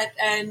for that.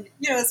 And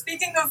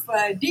speaking of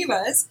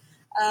divas,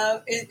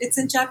 it's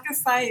in chapter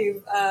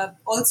 5,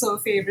 also a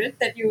favorite,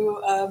 that you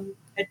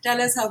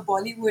tell us how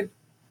Bollywood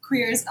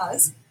queers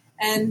us,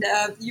 and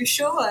you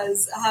show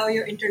us how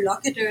your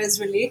interlocutors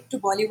relate to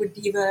Bollywood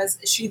divas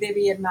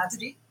Sridevi and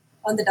Madhuri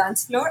on the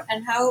dance floor,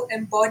 and how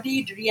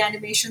embodied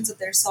reanimations of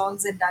their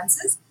songs and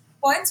dances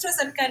points to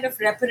some kind of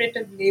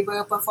reparative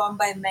labor performed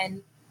by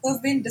men who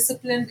have been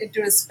disciplined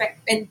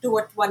into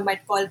what one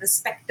might call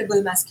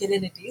respectable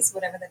masculinities,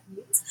 whatever that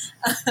means.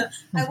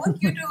 I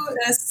want you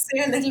to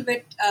say a little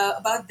bit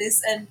about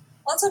this, and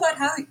also about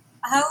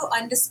how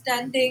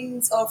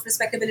understandings of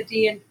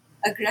respectability and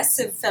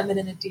aggressive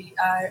femininity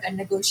are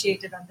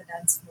negotiated on the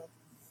dance floor.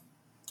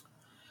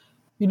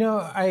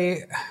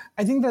 I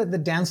think that the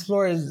dance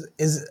floor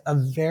is a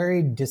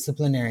very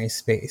disciplinary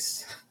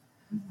space,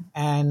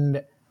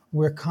 and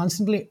we're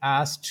constantly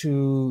asked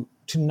to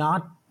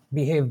not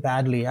behave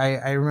badly.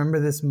 I remember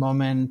this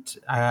moment.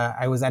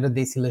 I was at a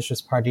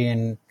Desilicious party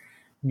in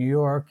New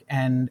York,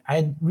 and I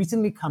had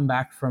recently come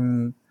back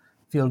from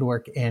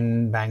fieldwork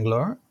in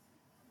Bangalore.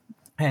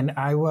 And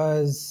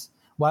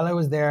while I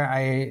was there,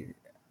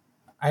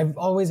 I've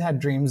always had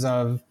dreams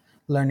of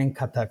learning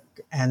Kathak.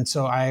 And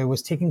so I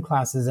was taking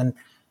classes, and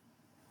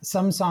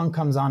some song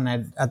comes on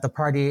at the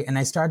party, and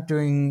I start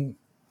doing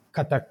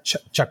Kathak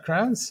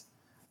chakras.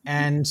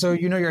 And so,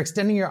 you're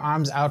extending your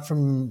arms out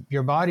from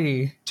your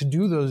body to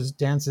do those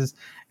dances.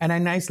 And I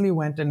nicely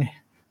went and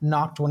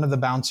knocked one of the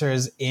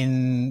bouncers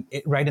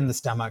right in the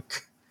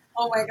stomach.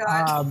 Oh my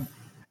God.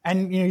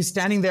 And he's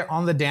standing there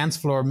on the dance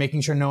floor,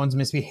 making sure no one's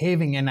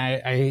misbehaving. And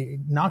I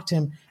knocked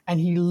him,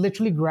 and he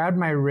literally grabbed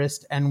my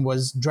wrist and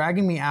was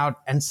dragging me out.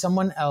 And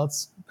someone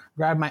else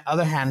grabbed my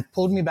other hand,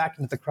 pulled me back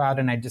into the crowd,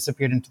 and I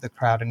disappeared into the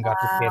crowd and got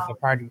to stay at the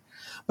party.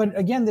 But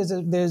again, there's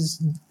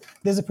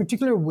a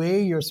particular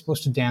way you're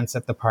supposed to dance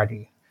at the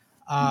party.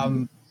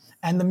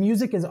 And the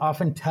music is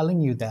often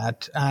telling you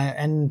that.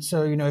 And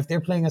so, if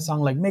they're playing a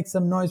song like Make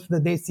Some Noise for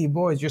the Desi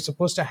Boys, you're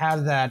supposed to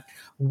have that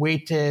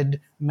weighted,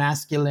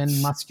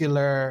 masculine,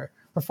 muscular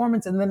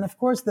performance. And then, of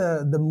course,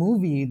 the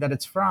movie that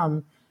it's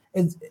from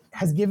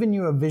has given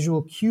you a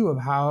visual cue of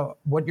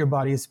what your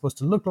body is supposed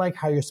to look like,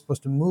 how you're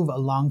supposed to move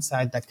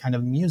alongside that kind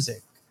of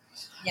music.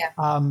 Yeah.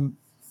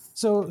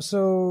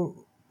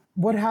 So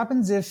what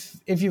happens if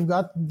you've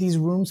got these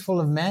rooms full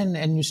of men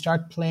and you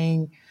start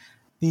playing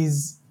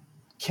these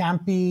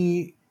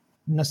campy,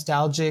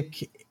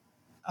 nostalgic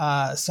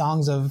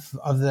songs of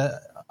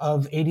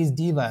 80s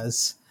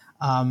divas,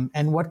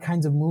 and what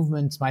kinds of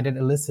movements might it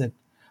elicit?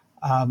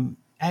 And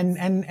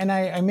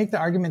I make the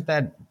argument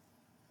that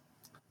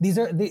these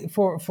are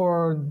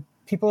for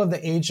people of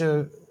the age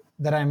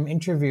that I'm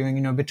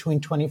interviewing,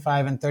 between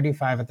 25 and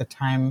 35 at the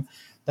time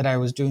that I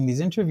was doing these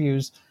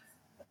interviews,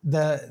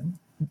 they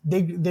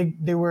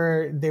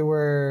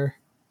were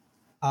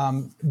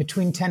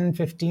between 10 and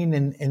 15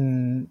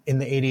 in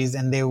the 80s,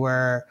 and they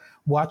were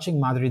watching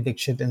Madhuri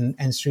Dixit and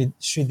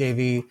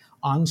Sridevi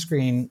on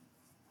screen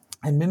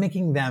and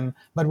mimicking them,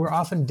 but were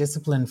often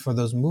disciplined for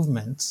those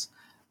movements.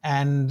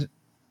 And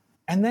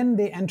then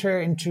they enter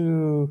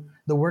into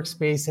the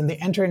workspace and they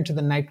enter into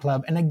the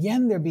nightclub, and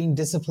again they're being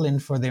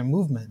disciplined for their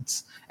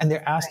movements, and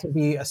they're asked to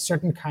be a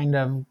certain kind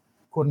of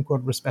quote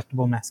unquote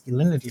respectable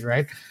masculinity,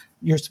 right?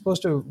 You're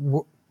supposed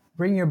to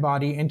bring your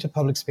body into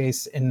public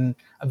space in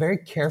a very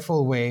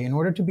careful way in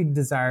order to be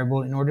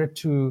desirable, in order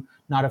to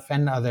not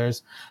offend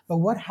others. But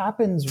what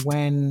happens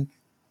when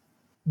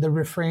the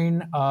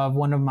refrain of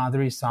one of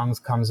Madhuri's songs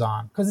comes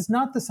on? Because it's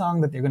not the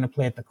song that they're going to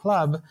play at the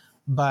club,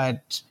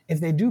 but if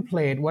they do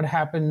play it, what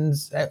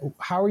happens?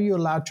 How are you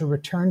allowed to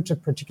return to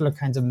particular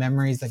kinds of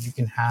memories that you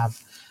can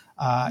have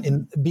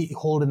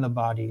hold in the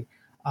body?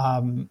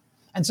 And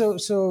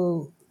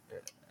so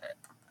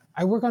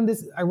I work on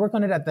this. I work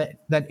on it at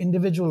that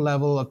individual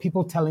level of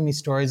people telling me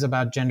stories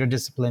about gender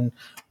discipline,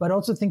 but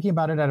also thinking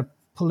about it at a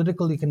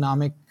political,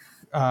 economic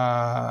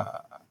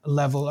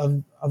level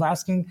of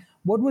asking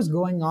what was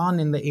going on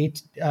in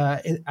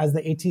as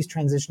the 80s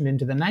transitioned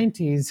into the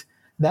 90s.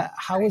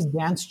 How was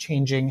dance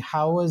changing?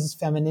 How was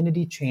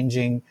femininity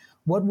changing?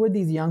 What were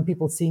these young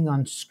people seeing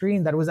on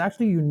screen that was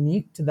actually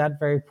unique to that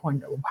very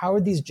point? How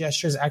are these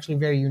gestures actually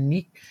very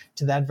unique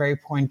to that very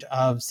point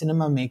of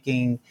cinema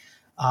making?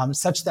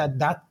 such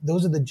that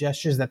those are the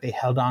gestures that they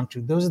held on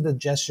to. Those are the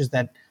gestures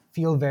that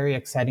feel very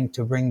exciting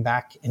to bring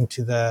back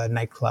into the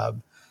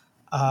nightclub.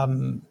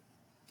 And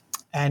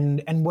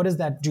what does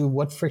that do?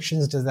 What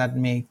frictions does that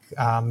make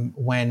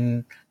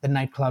when the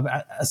nightclub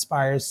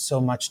aspires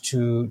so much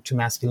to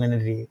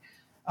masculinity?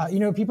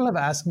 People have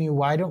asked me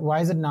why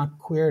is it not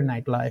queer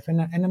nightlife?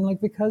 And I'm like,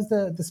 because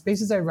the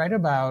spaces I write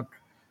about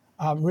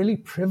really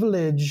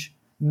privilege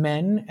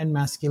men and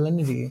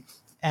masculinity,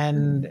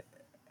 and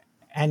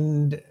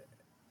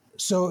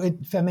so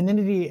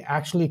femininity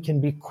actually can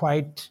be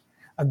quite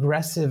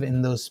aggressive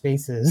in those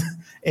spaces.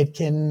 It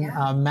can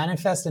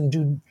manifest and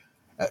do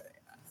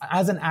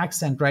as an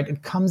accent, right?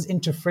 It comes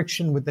into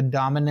friction with the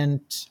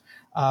dominant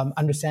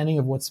understanding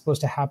of what's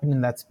supposed to happen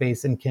in that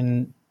space, and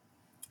can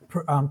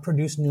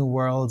produce new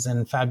worlds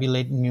and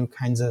fabulate new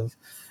kinds of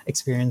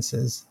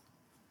experiences.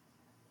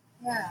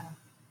 Yeah.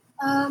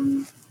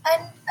 And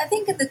I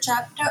think in the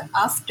chapter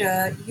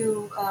after,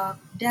 you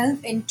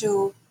delve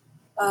into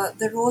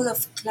the role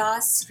of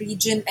class,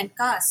 region, and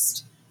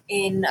caste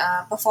in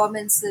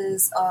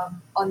performances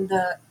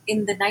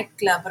in the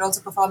nightclub, but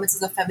also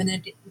performances of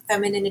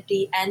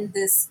femininity, and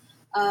this,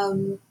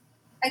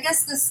 I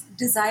guess, this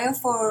desire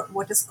for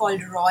what is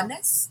called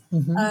rawness.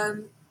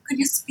 Could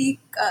you speak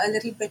a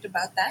little bit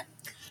about that?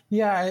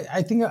 Yeah,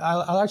 I think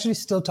I'll actually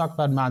still talk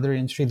about Madhuri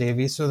and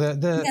Sridevi. So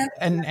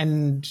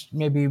and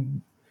maybe,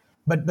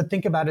 but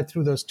think about it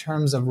through those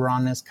terms of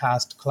rawness,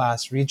 caste,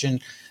 class, region.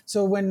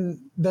 So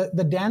when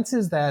the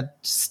dances that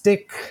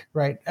stick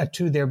right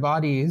to their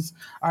bodies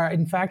are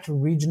in fact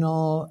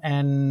regional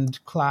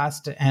and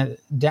classed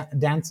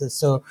dances.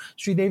 So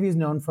Sridevi is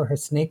known for her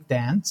snake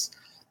dance,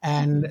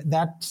 and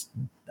that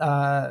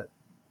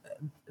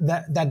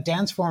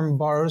dance form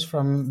borrows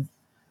from,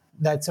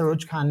 that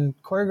Saroj Khan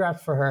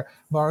choreographed for her,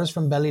 borrows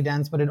from belly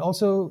dance, but it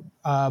also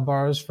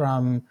borrows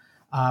from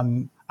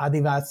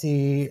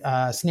Adivasi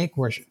snake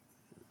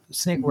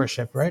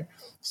worship, right?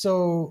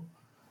 So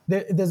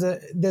there's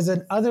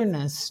an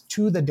otherness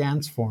to the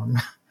dance form.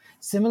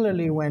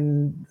 Similarly,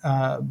 when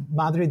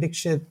Madhuri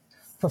Dixit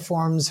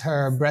performs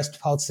her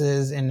breast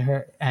pulses in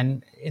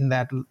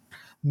that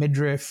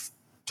midriff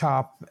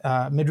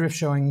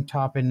showing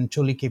top in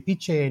Choli Ke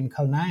Piche in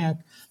Khalnayak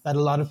that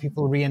a lot of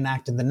people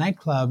reenact in the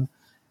nightclub,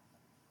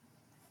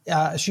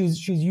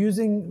 she's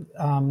using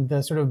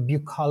the sort of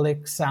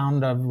bucolic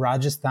sound of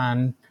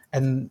Rajasthan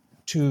and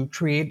to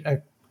create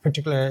a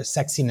particular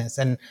sexiness.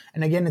 And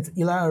again, it's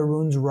Ila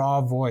Arun's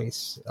raw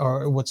voice,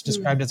 or what's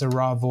described as a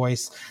raw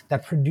voice,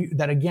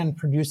 that again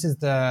produces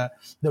the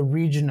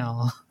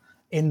regional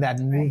in that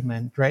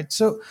movement, right?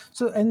 So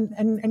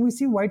and we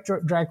see white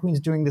drag queens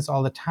doing this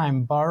all the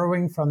time,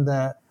 borrowing from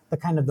the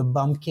kind of the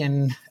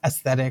bumpkin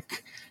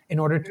aesthetic in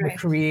order to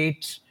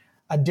create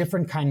a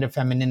different kind of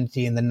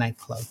femininity in the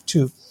nightclub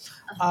too.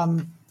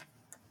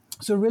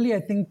 So really, I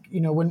think,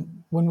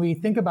 when we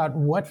think about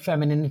what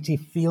femininity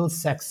feels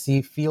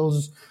sexy,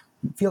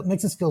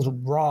 makes us feel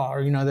raw,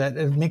 or, that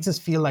it makes us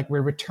feel like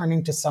we're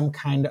returning to some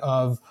kind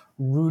of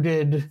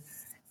rooted,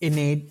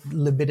 innate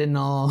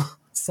libidinal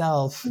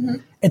self.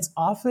 It's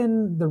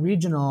often the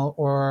regional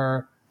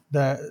or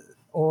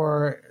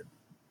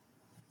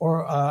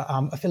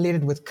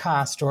affiliated with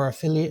caste, or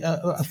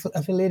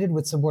affiliated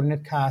with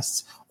subordinate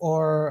castes,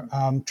 or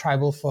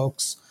tribal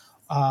folks,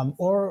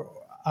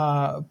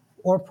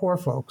 or poor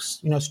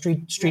folks,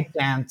 street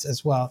dance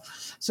as well.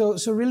 So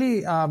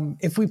really,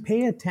 if we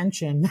pay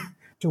attention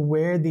to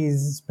where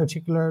these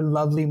particular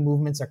lovely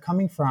movements are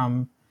coming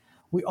from,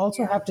 we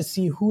also have to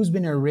see who's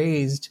been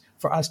erased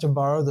for us to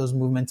borrow those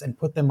movements and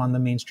put them on the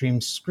mainstream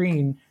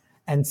screen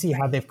and see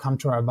how they've come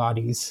to our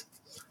bodies,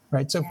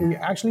 right? So if we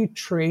actually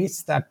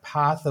trace that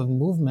path of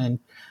movement,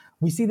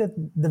 we see that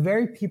the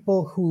very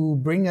people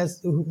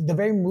the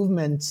very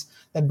movements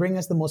that bring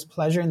us the most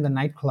pleasure in the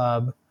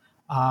nightclub,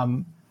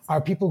 are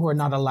people who are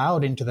not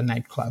allowed into the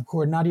nightclub, who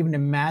are not even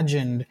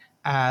imagined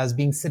as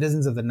being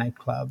citizens of the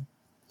nightclub.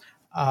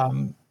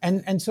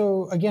 And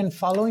so again,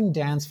 following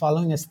dance,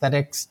 following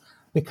aesthetics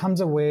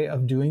becomes a way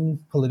of doing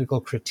political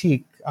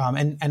critique.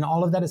 And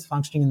all of that is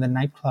functioning in the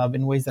nightclub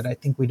in ways that I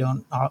think we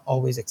don't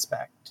always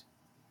expect.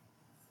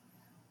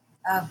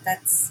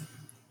 That's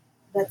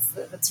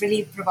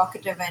really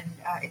provocative, and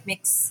it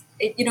makes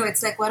it,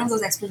 it's like one of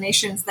those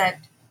explanations that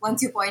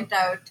once you point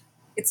out,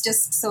 it's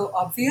just so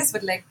obvious,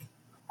 but like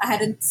I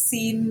hadn't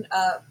seen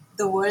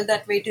the world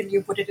that way till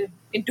you put it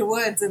into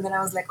words, and then I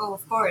was like, oh,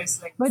 of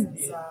course. Like, but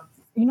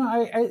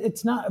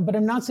it's not. But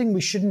I'm not saying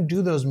we shouldn't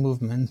do those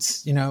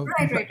movements.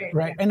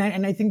 Right. And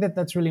I think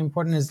that's really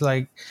important. Is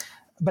like,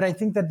 but I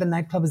think that the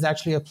nightclub is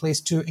actually a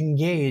place to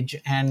engage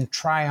and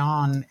try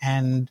on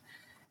and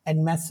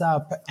mess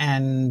up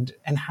and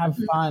have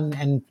fun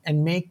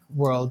and make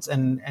worlds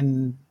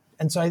and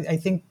so I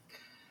think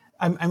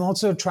I'm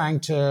also trying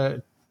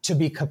to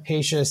be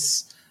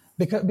capacious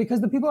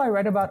because the people I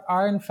write about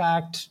are in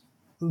fact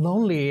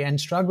lonely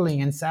and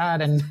struggling and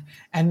sad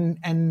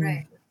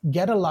and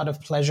get a lot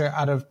of pleasure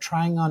out of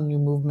trying on new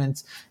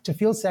movements to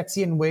feel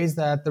sexy in ways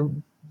that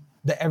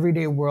the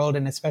everyday world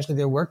and especially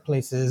their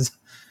workplaces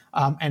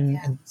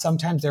and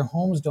sometimes their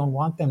homes don't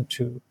want them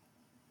to.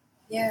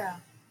 Yeah.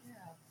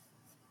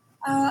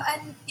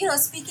 And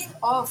speaking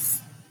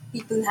of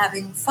people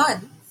having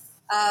fun,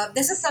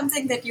 this is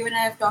something that you and I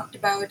have talked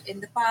about in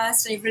the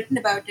past, and you've written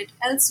about it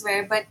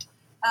elsewhere. But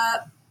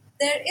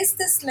there is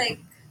this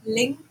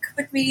link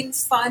between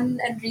fun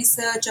and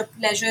research, or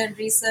pleasure and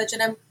research,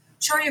 and I'm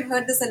sure you've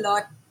heard this a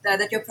lot.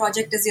 That your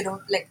project is,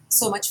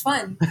 so much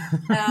fun,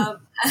 and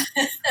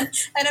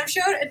I'm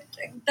sure it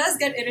does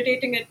get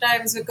irritating at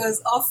times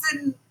because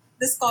often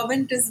this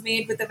comment is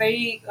made with a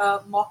very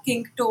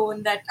mocking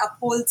tone that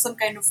upholds some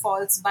kind of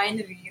false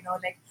binary,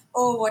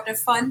 oh, what a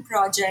fun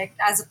project,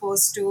 as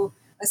opposed to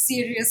a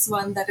serious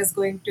one that is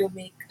going to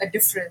make a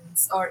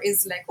difference or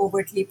is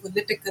overtly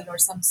political or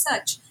some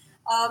such.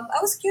 I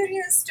was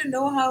curious to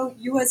know how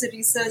you as a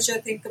researcher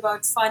think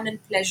about fun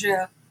and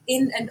pleasure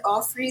in and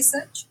off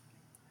research.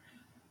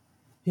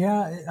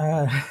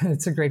 Yeah,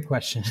 it's a great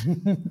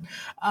question.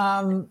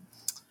 I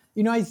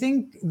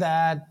think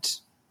that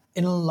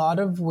in a lot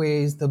of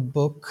ways, the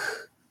book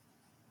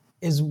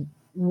is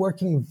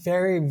working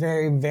very,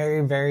 very,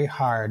 very, very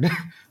hard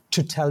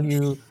to tell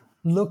you,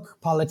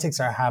 look, politics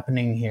are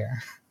happening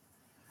here.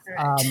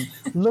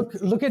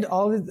 Look at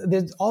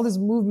there's all this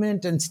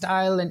movement and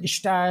style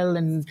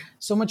and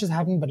so much is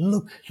happening, but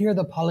look, here are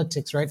the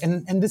politics, right?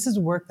 And this is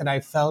work that I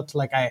felt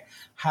like I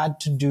had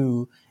to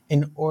do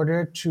in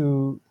order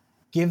to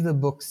give the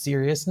book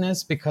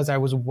seriousness, because I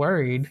was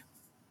worried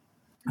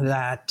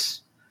that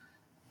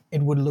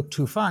it would look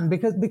too fun,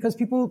 because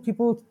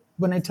people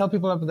when I tell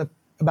people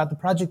about the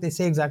project, they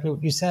say exactly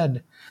what you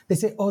said. They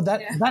say, oh,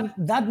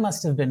 that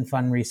must have been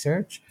fun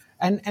research.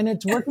 And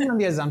it's working on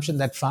the assumption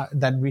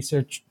that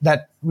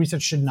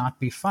research should not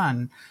be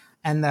fun,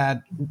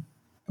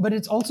 but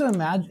it's also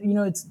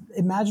it's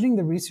imagining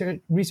the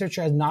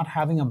researcher as not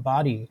having a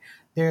body.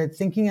 They're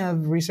thinking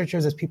of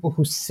researchers as people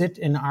who sit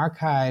in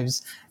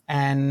archives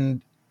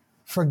and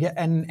forget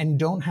and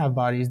don't have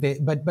bodies.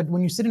 But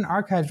when you sit in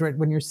archives, right,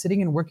 when you're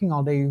sitting and working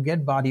all day, you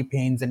get body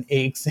pains and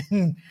aches.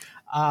 And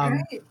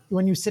Right.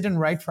 when you sit and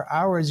write for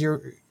hours,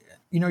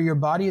 your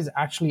body is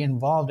actually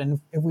involved. And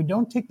if we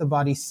don't take the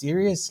body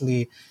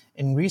seriously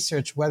in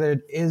research, whether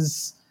it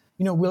is,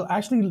 we'll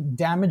actually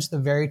damage the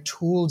very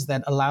tools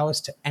that allow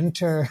us to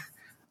enter,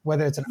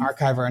 whether it's an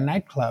archive or a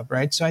nightclub,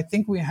 right? So I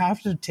think we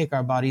have to take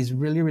our bodies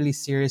really, really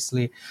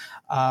seriously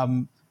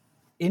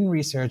in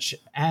research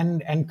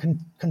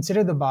and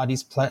consider the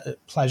body's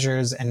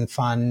pleasures and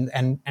fun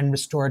and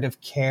restorative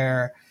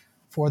care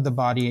for the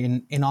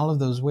body in all of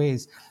those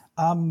ways.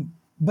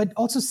 But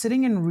also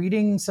sitting and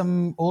reading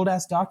some old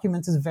ass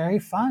documents is very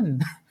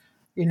fun.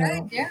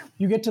 Right, yeah.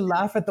 You get to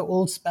laugh at the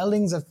old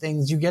spellings of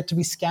things. You get to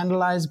be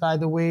scandalized by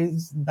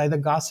the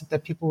gossip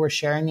that people were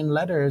sharing in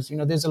letters.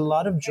 There's a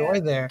lot of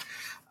joy there.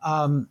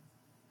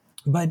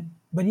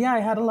 But yeah, I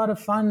had a lot of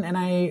fun, and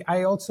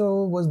I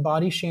also was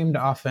body shamed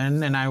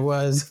often, and I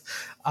was,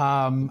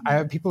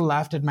 people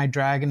laughed at my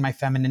drag and my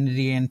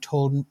femininity and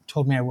told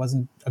me I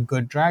wasn't a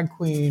good drag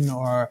queen,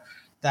 or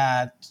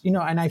that,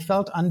 and I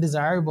felt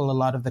undesirable a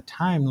lot of the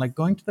time. Like,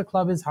 going to the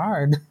club is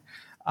hard.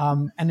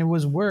 And it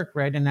was work,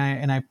 right? And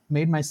I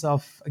made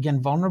myself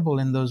again vulnerable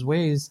in those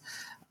ways.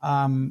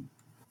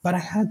 But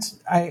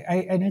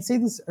I say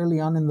this early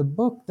on in the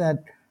book,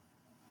 that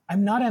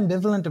I'm not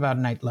ambivalent about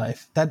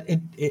nightlife. That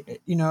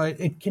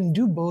it can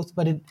do both,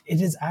 but it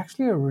is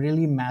actually a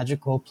really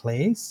magical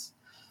place.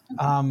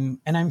 And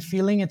I'm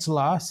feeling its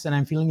loss, and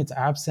I'm feeling its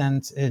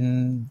absence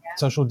in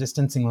social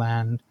distancing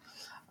land.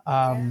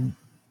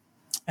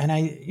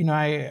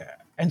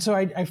 And so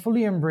I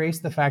fully embrace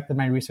the fact that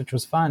my research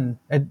was fun.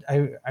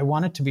 I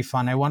want it to be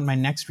fun. I want my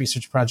next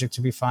research project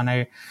to be fun.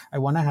 I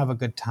want to have a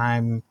good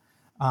time,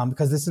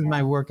 because this is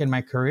my work and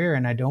my career,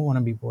 and I don't want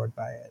to be bored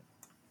by it.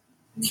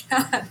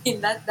 Yeah, I mean,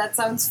 that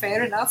sounds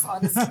fair enough,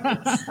 honestly.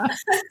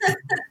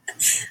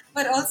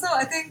 But also,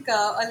 I think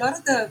a lot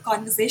of the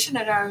conversation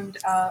around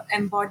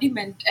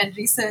embodiment and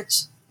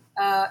research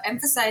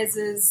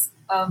emphasizes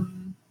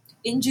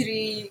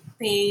injury,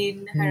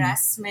 pain,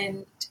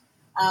 harassment,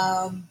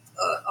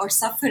 or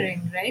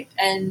suffering, right?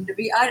 And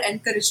we are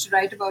encouraged to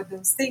write about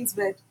those things,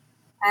 but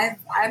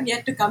I'm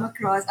yet to come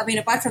across, I mean,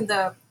 apart from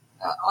the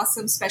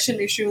awesome special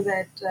issue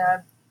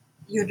that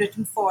you've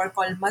written for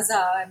called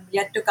Maza, I'm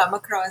yet to come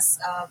across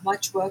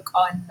much work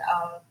on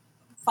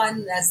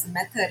fun as a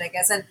method, I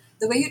guess. And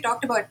the way you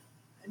talked about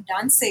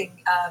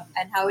dancing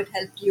and how it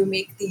helped you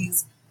make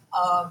these,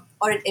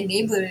 or it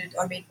enabled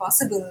or made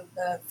possible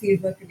the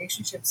fieldwork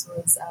relationships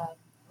was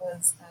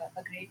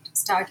a great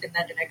start in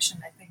that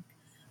direction, I think.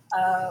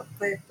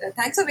 But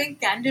thanks for being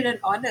candid and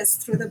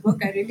honest through the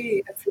book. I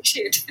really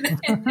appreciate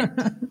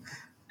it.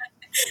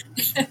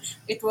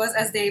 It was,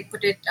 as they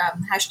put it,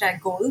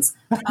 #goals.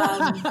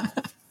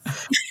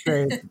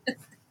 Great.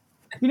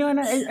 And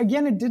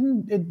again,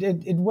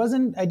 it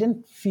wasn't, I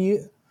didn't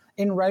feel,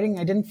 in writing,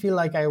 I didn't feel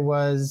like I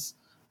was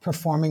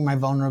performing my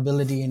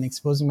vulnerability and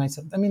exposing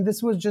myself. I mean,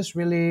 this was just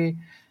really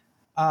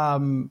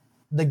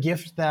the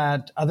gift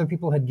that other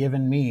people had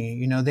given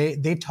me.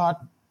 They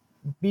taught,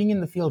 being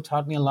in the field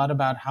taught me a lot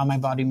about how my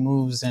body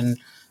moves and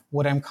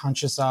what I'm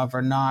conscious of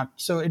or not.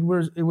 So it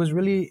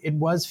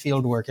was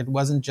field work. It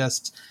wasn't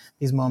just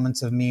these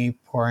moments of me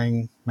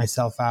pouring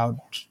myself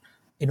out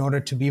in order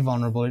to be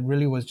vulnerable. It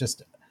really was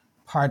just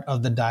part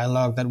of the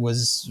dialogue that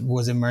was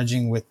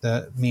emerging with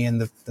me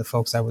and the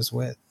folks I was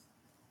with.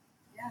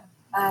 Yeah.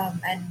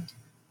 And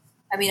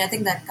I mean, I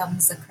think that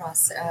comes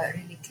across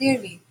really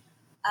clearly.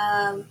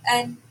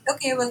 And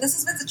okay, well, this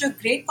has been such a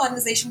great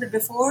conversation. But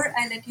before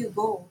I let you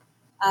go,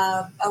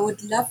 I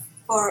would love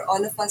for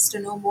all of us to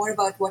know more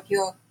about what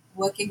you're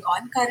working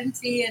on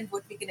currently and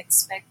what we can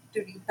expect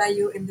to read by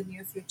you in the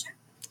near future.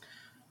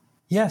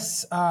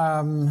 Yes.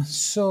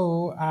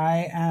 So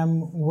I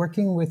am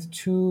working with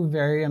two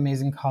very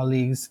amazing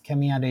colleagues,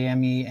 Kemi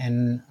Adeyemi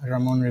and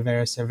Ramon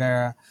Rivera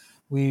Cervera.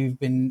 We've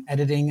been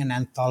editing an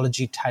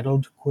anthology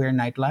titled Queer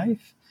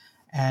Nightlife,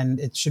 and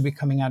it should be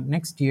coming out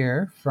next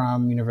year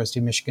from University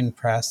of Michigan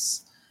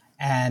Press.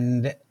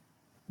 And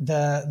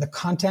the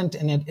content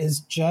in it is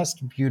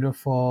just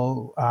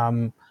beautiful.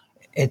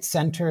 It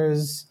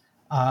centers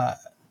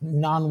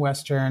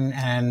non-Western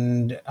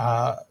and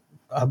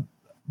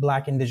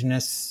Black,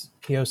 Indigenous,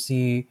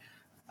 POC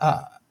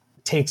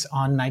takes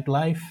on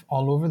nightlife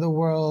all over the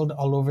world,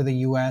 all over the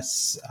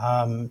US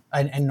and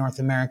North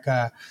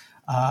America,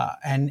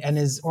 and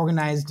is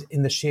organized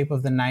in the shape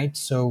of the night.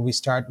 So we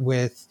start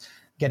with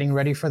getting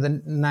ready for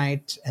the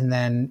night, and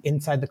then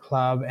inside the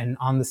club and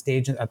on the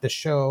stage at the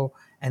show,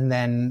 and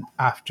then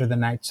after the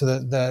night. So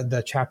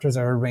the chapters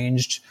are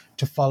arranged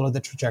to follow the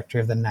trajectory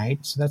of the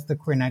night. So that's the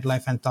Queer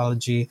Nightlife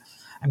anthology.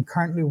 I'm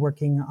currently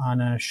working on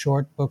a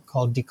short book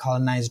called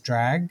Decolonize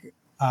Drag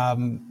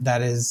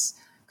that is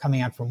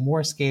coming out from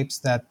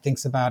Warscapes, that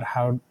thinks about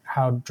how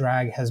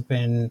drag has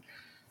been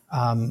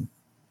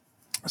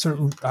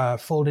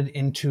folded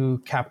into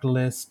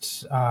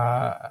capitalist,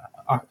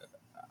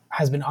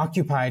 has been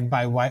occupied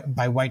by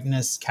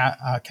whiteness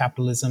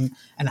capitalism,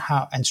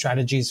 and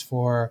strategies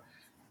for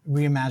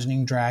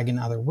reimagining drag in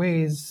other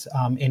ways,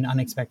 in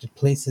unexpected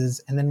places.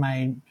 And then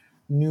my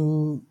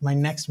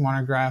next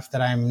monograph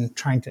that I'm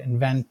trying to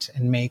invent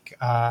and make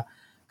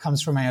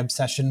comes from my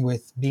obsession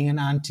with being an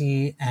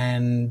auntie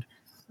and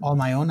all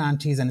my own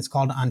aunties, and it's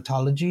called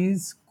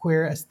Ontologies: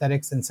 Queer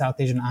Aesthetics in South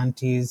Asian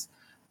Aunties.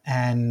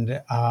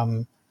 And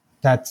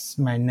that's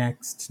my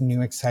next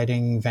new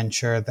exciting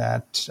venture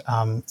that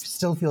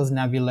still feels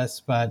nebulous,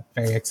 but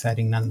very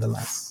exciting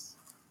nonetheless.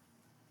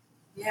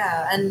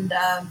 Yeah, and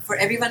for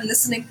everyone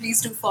listening,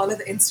 please do follow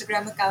the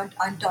Instagram account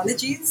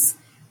Ontologies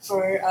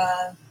for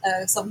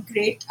some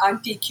great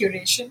auntie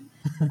curation.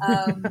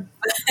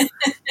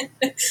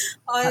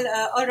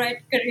 All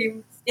right,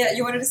 Kareem. Yeah,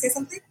 you wanted to say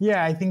something?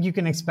 Yeah, I think you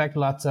can expect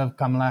lots of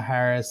Kamala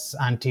Harris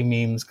auntie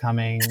memes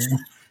coming.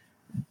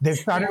 They've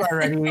started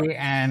already,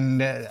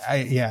 and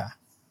yeah.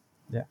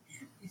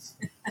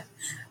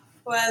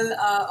 Well,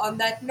 on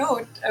that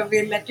note,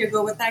 we'll let you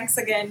go. But thanks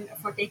again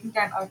for taking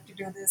time out to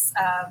do this.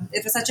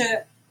 It was such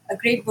a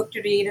great book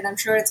to read, and I'm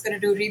sure it's going to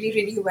do really,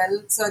 really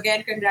well. So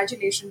again,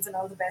 congratulations and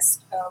all the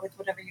best with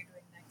whatever you're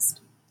doing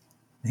next.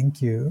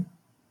 Thank you.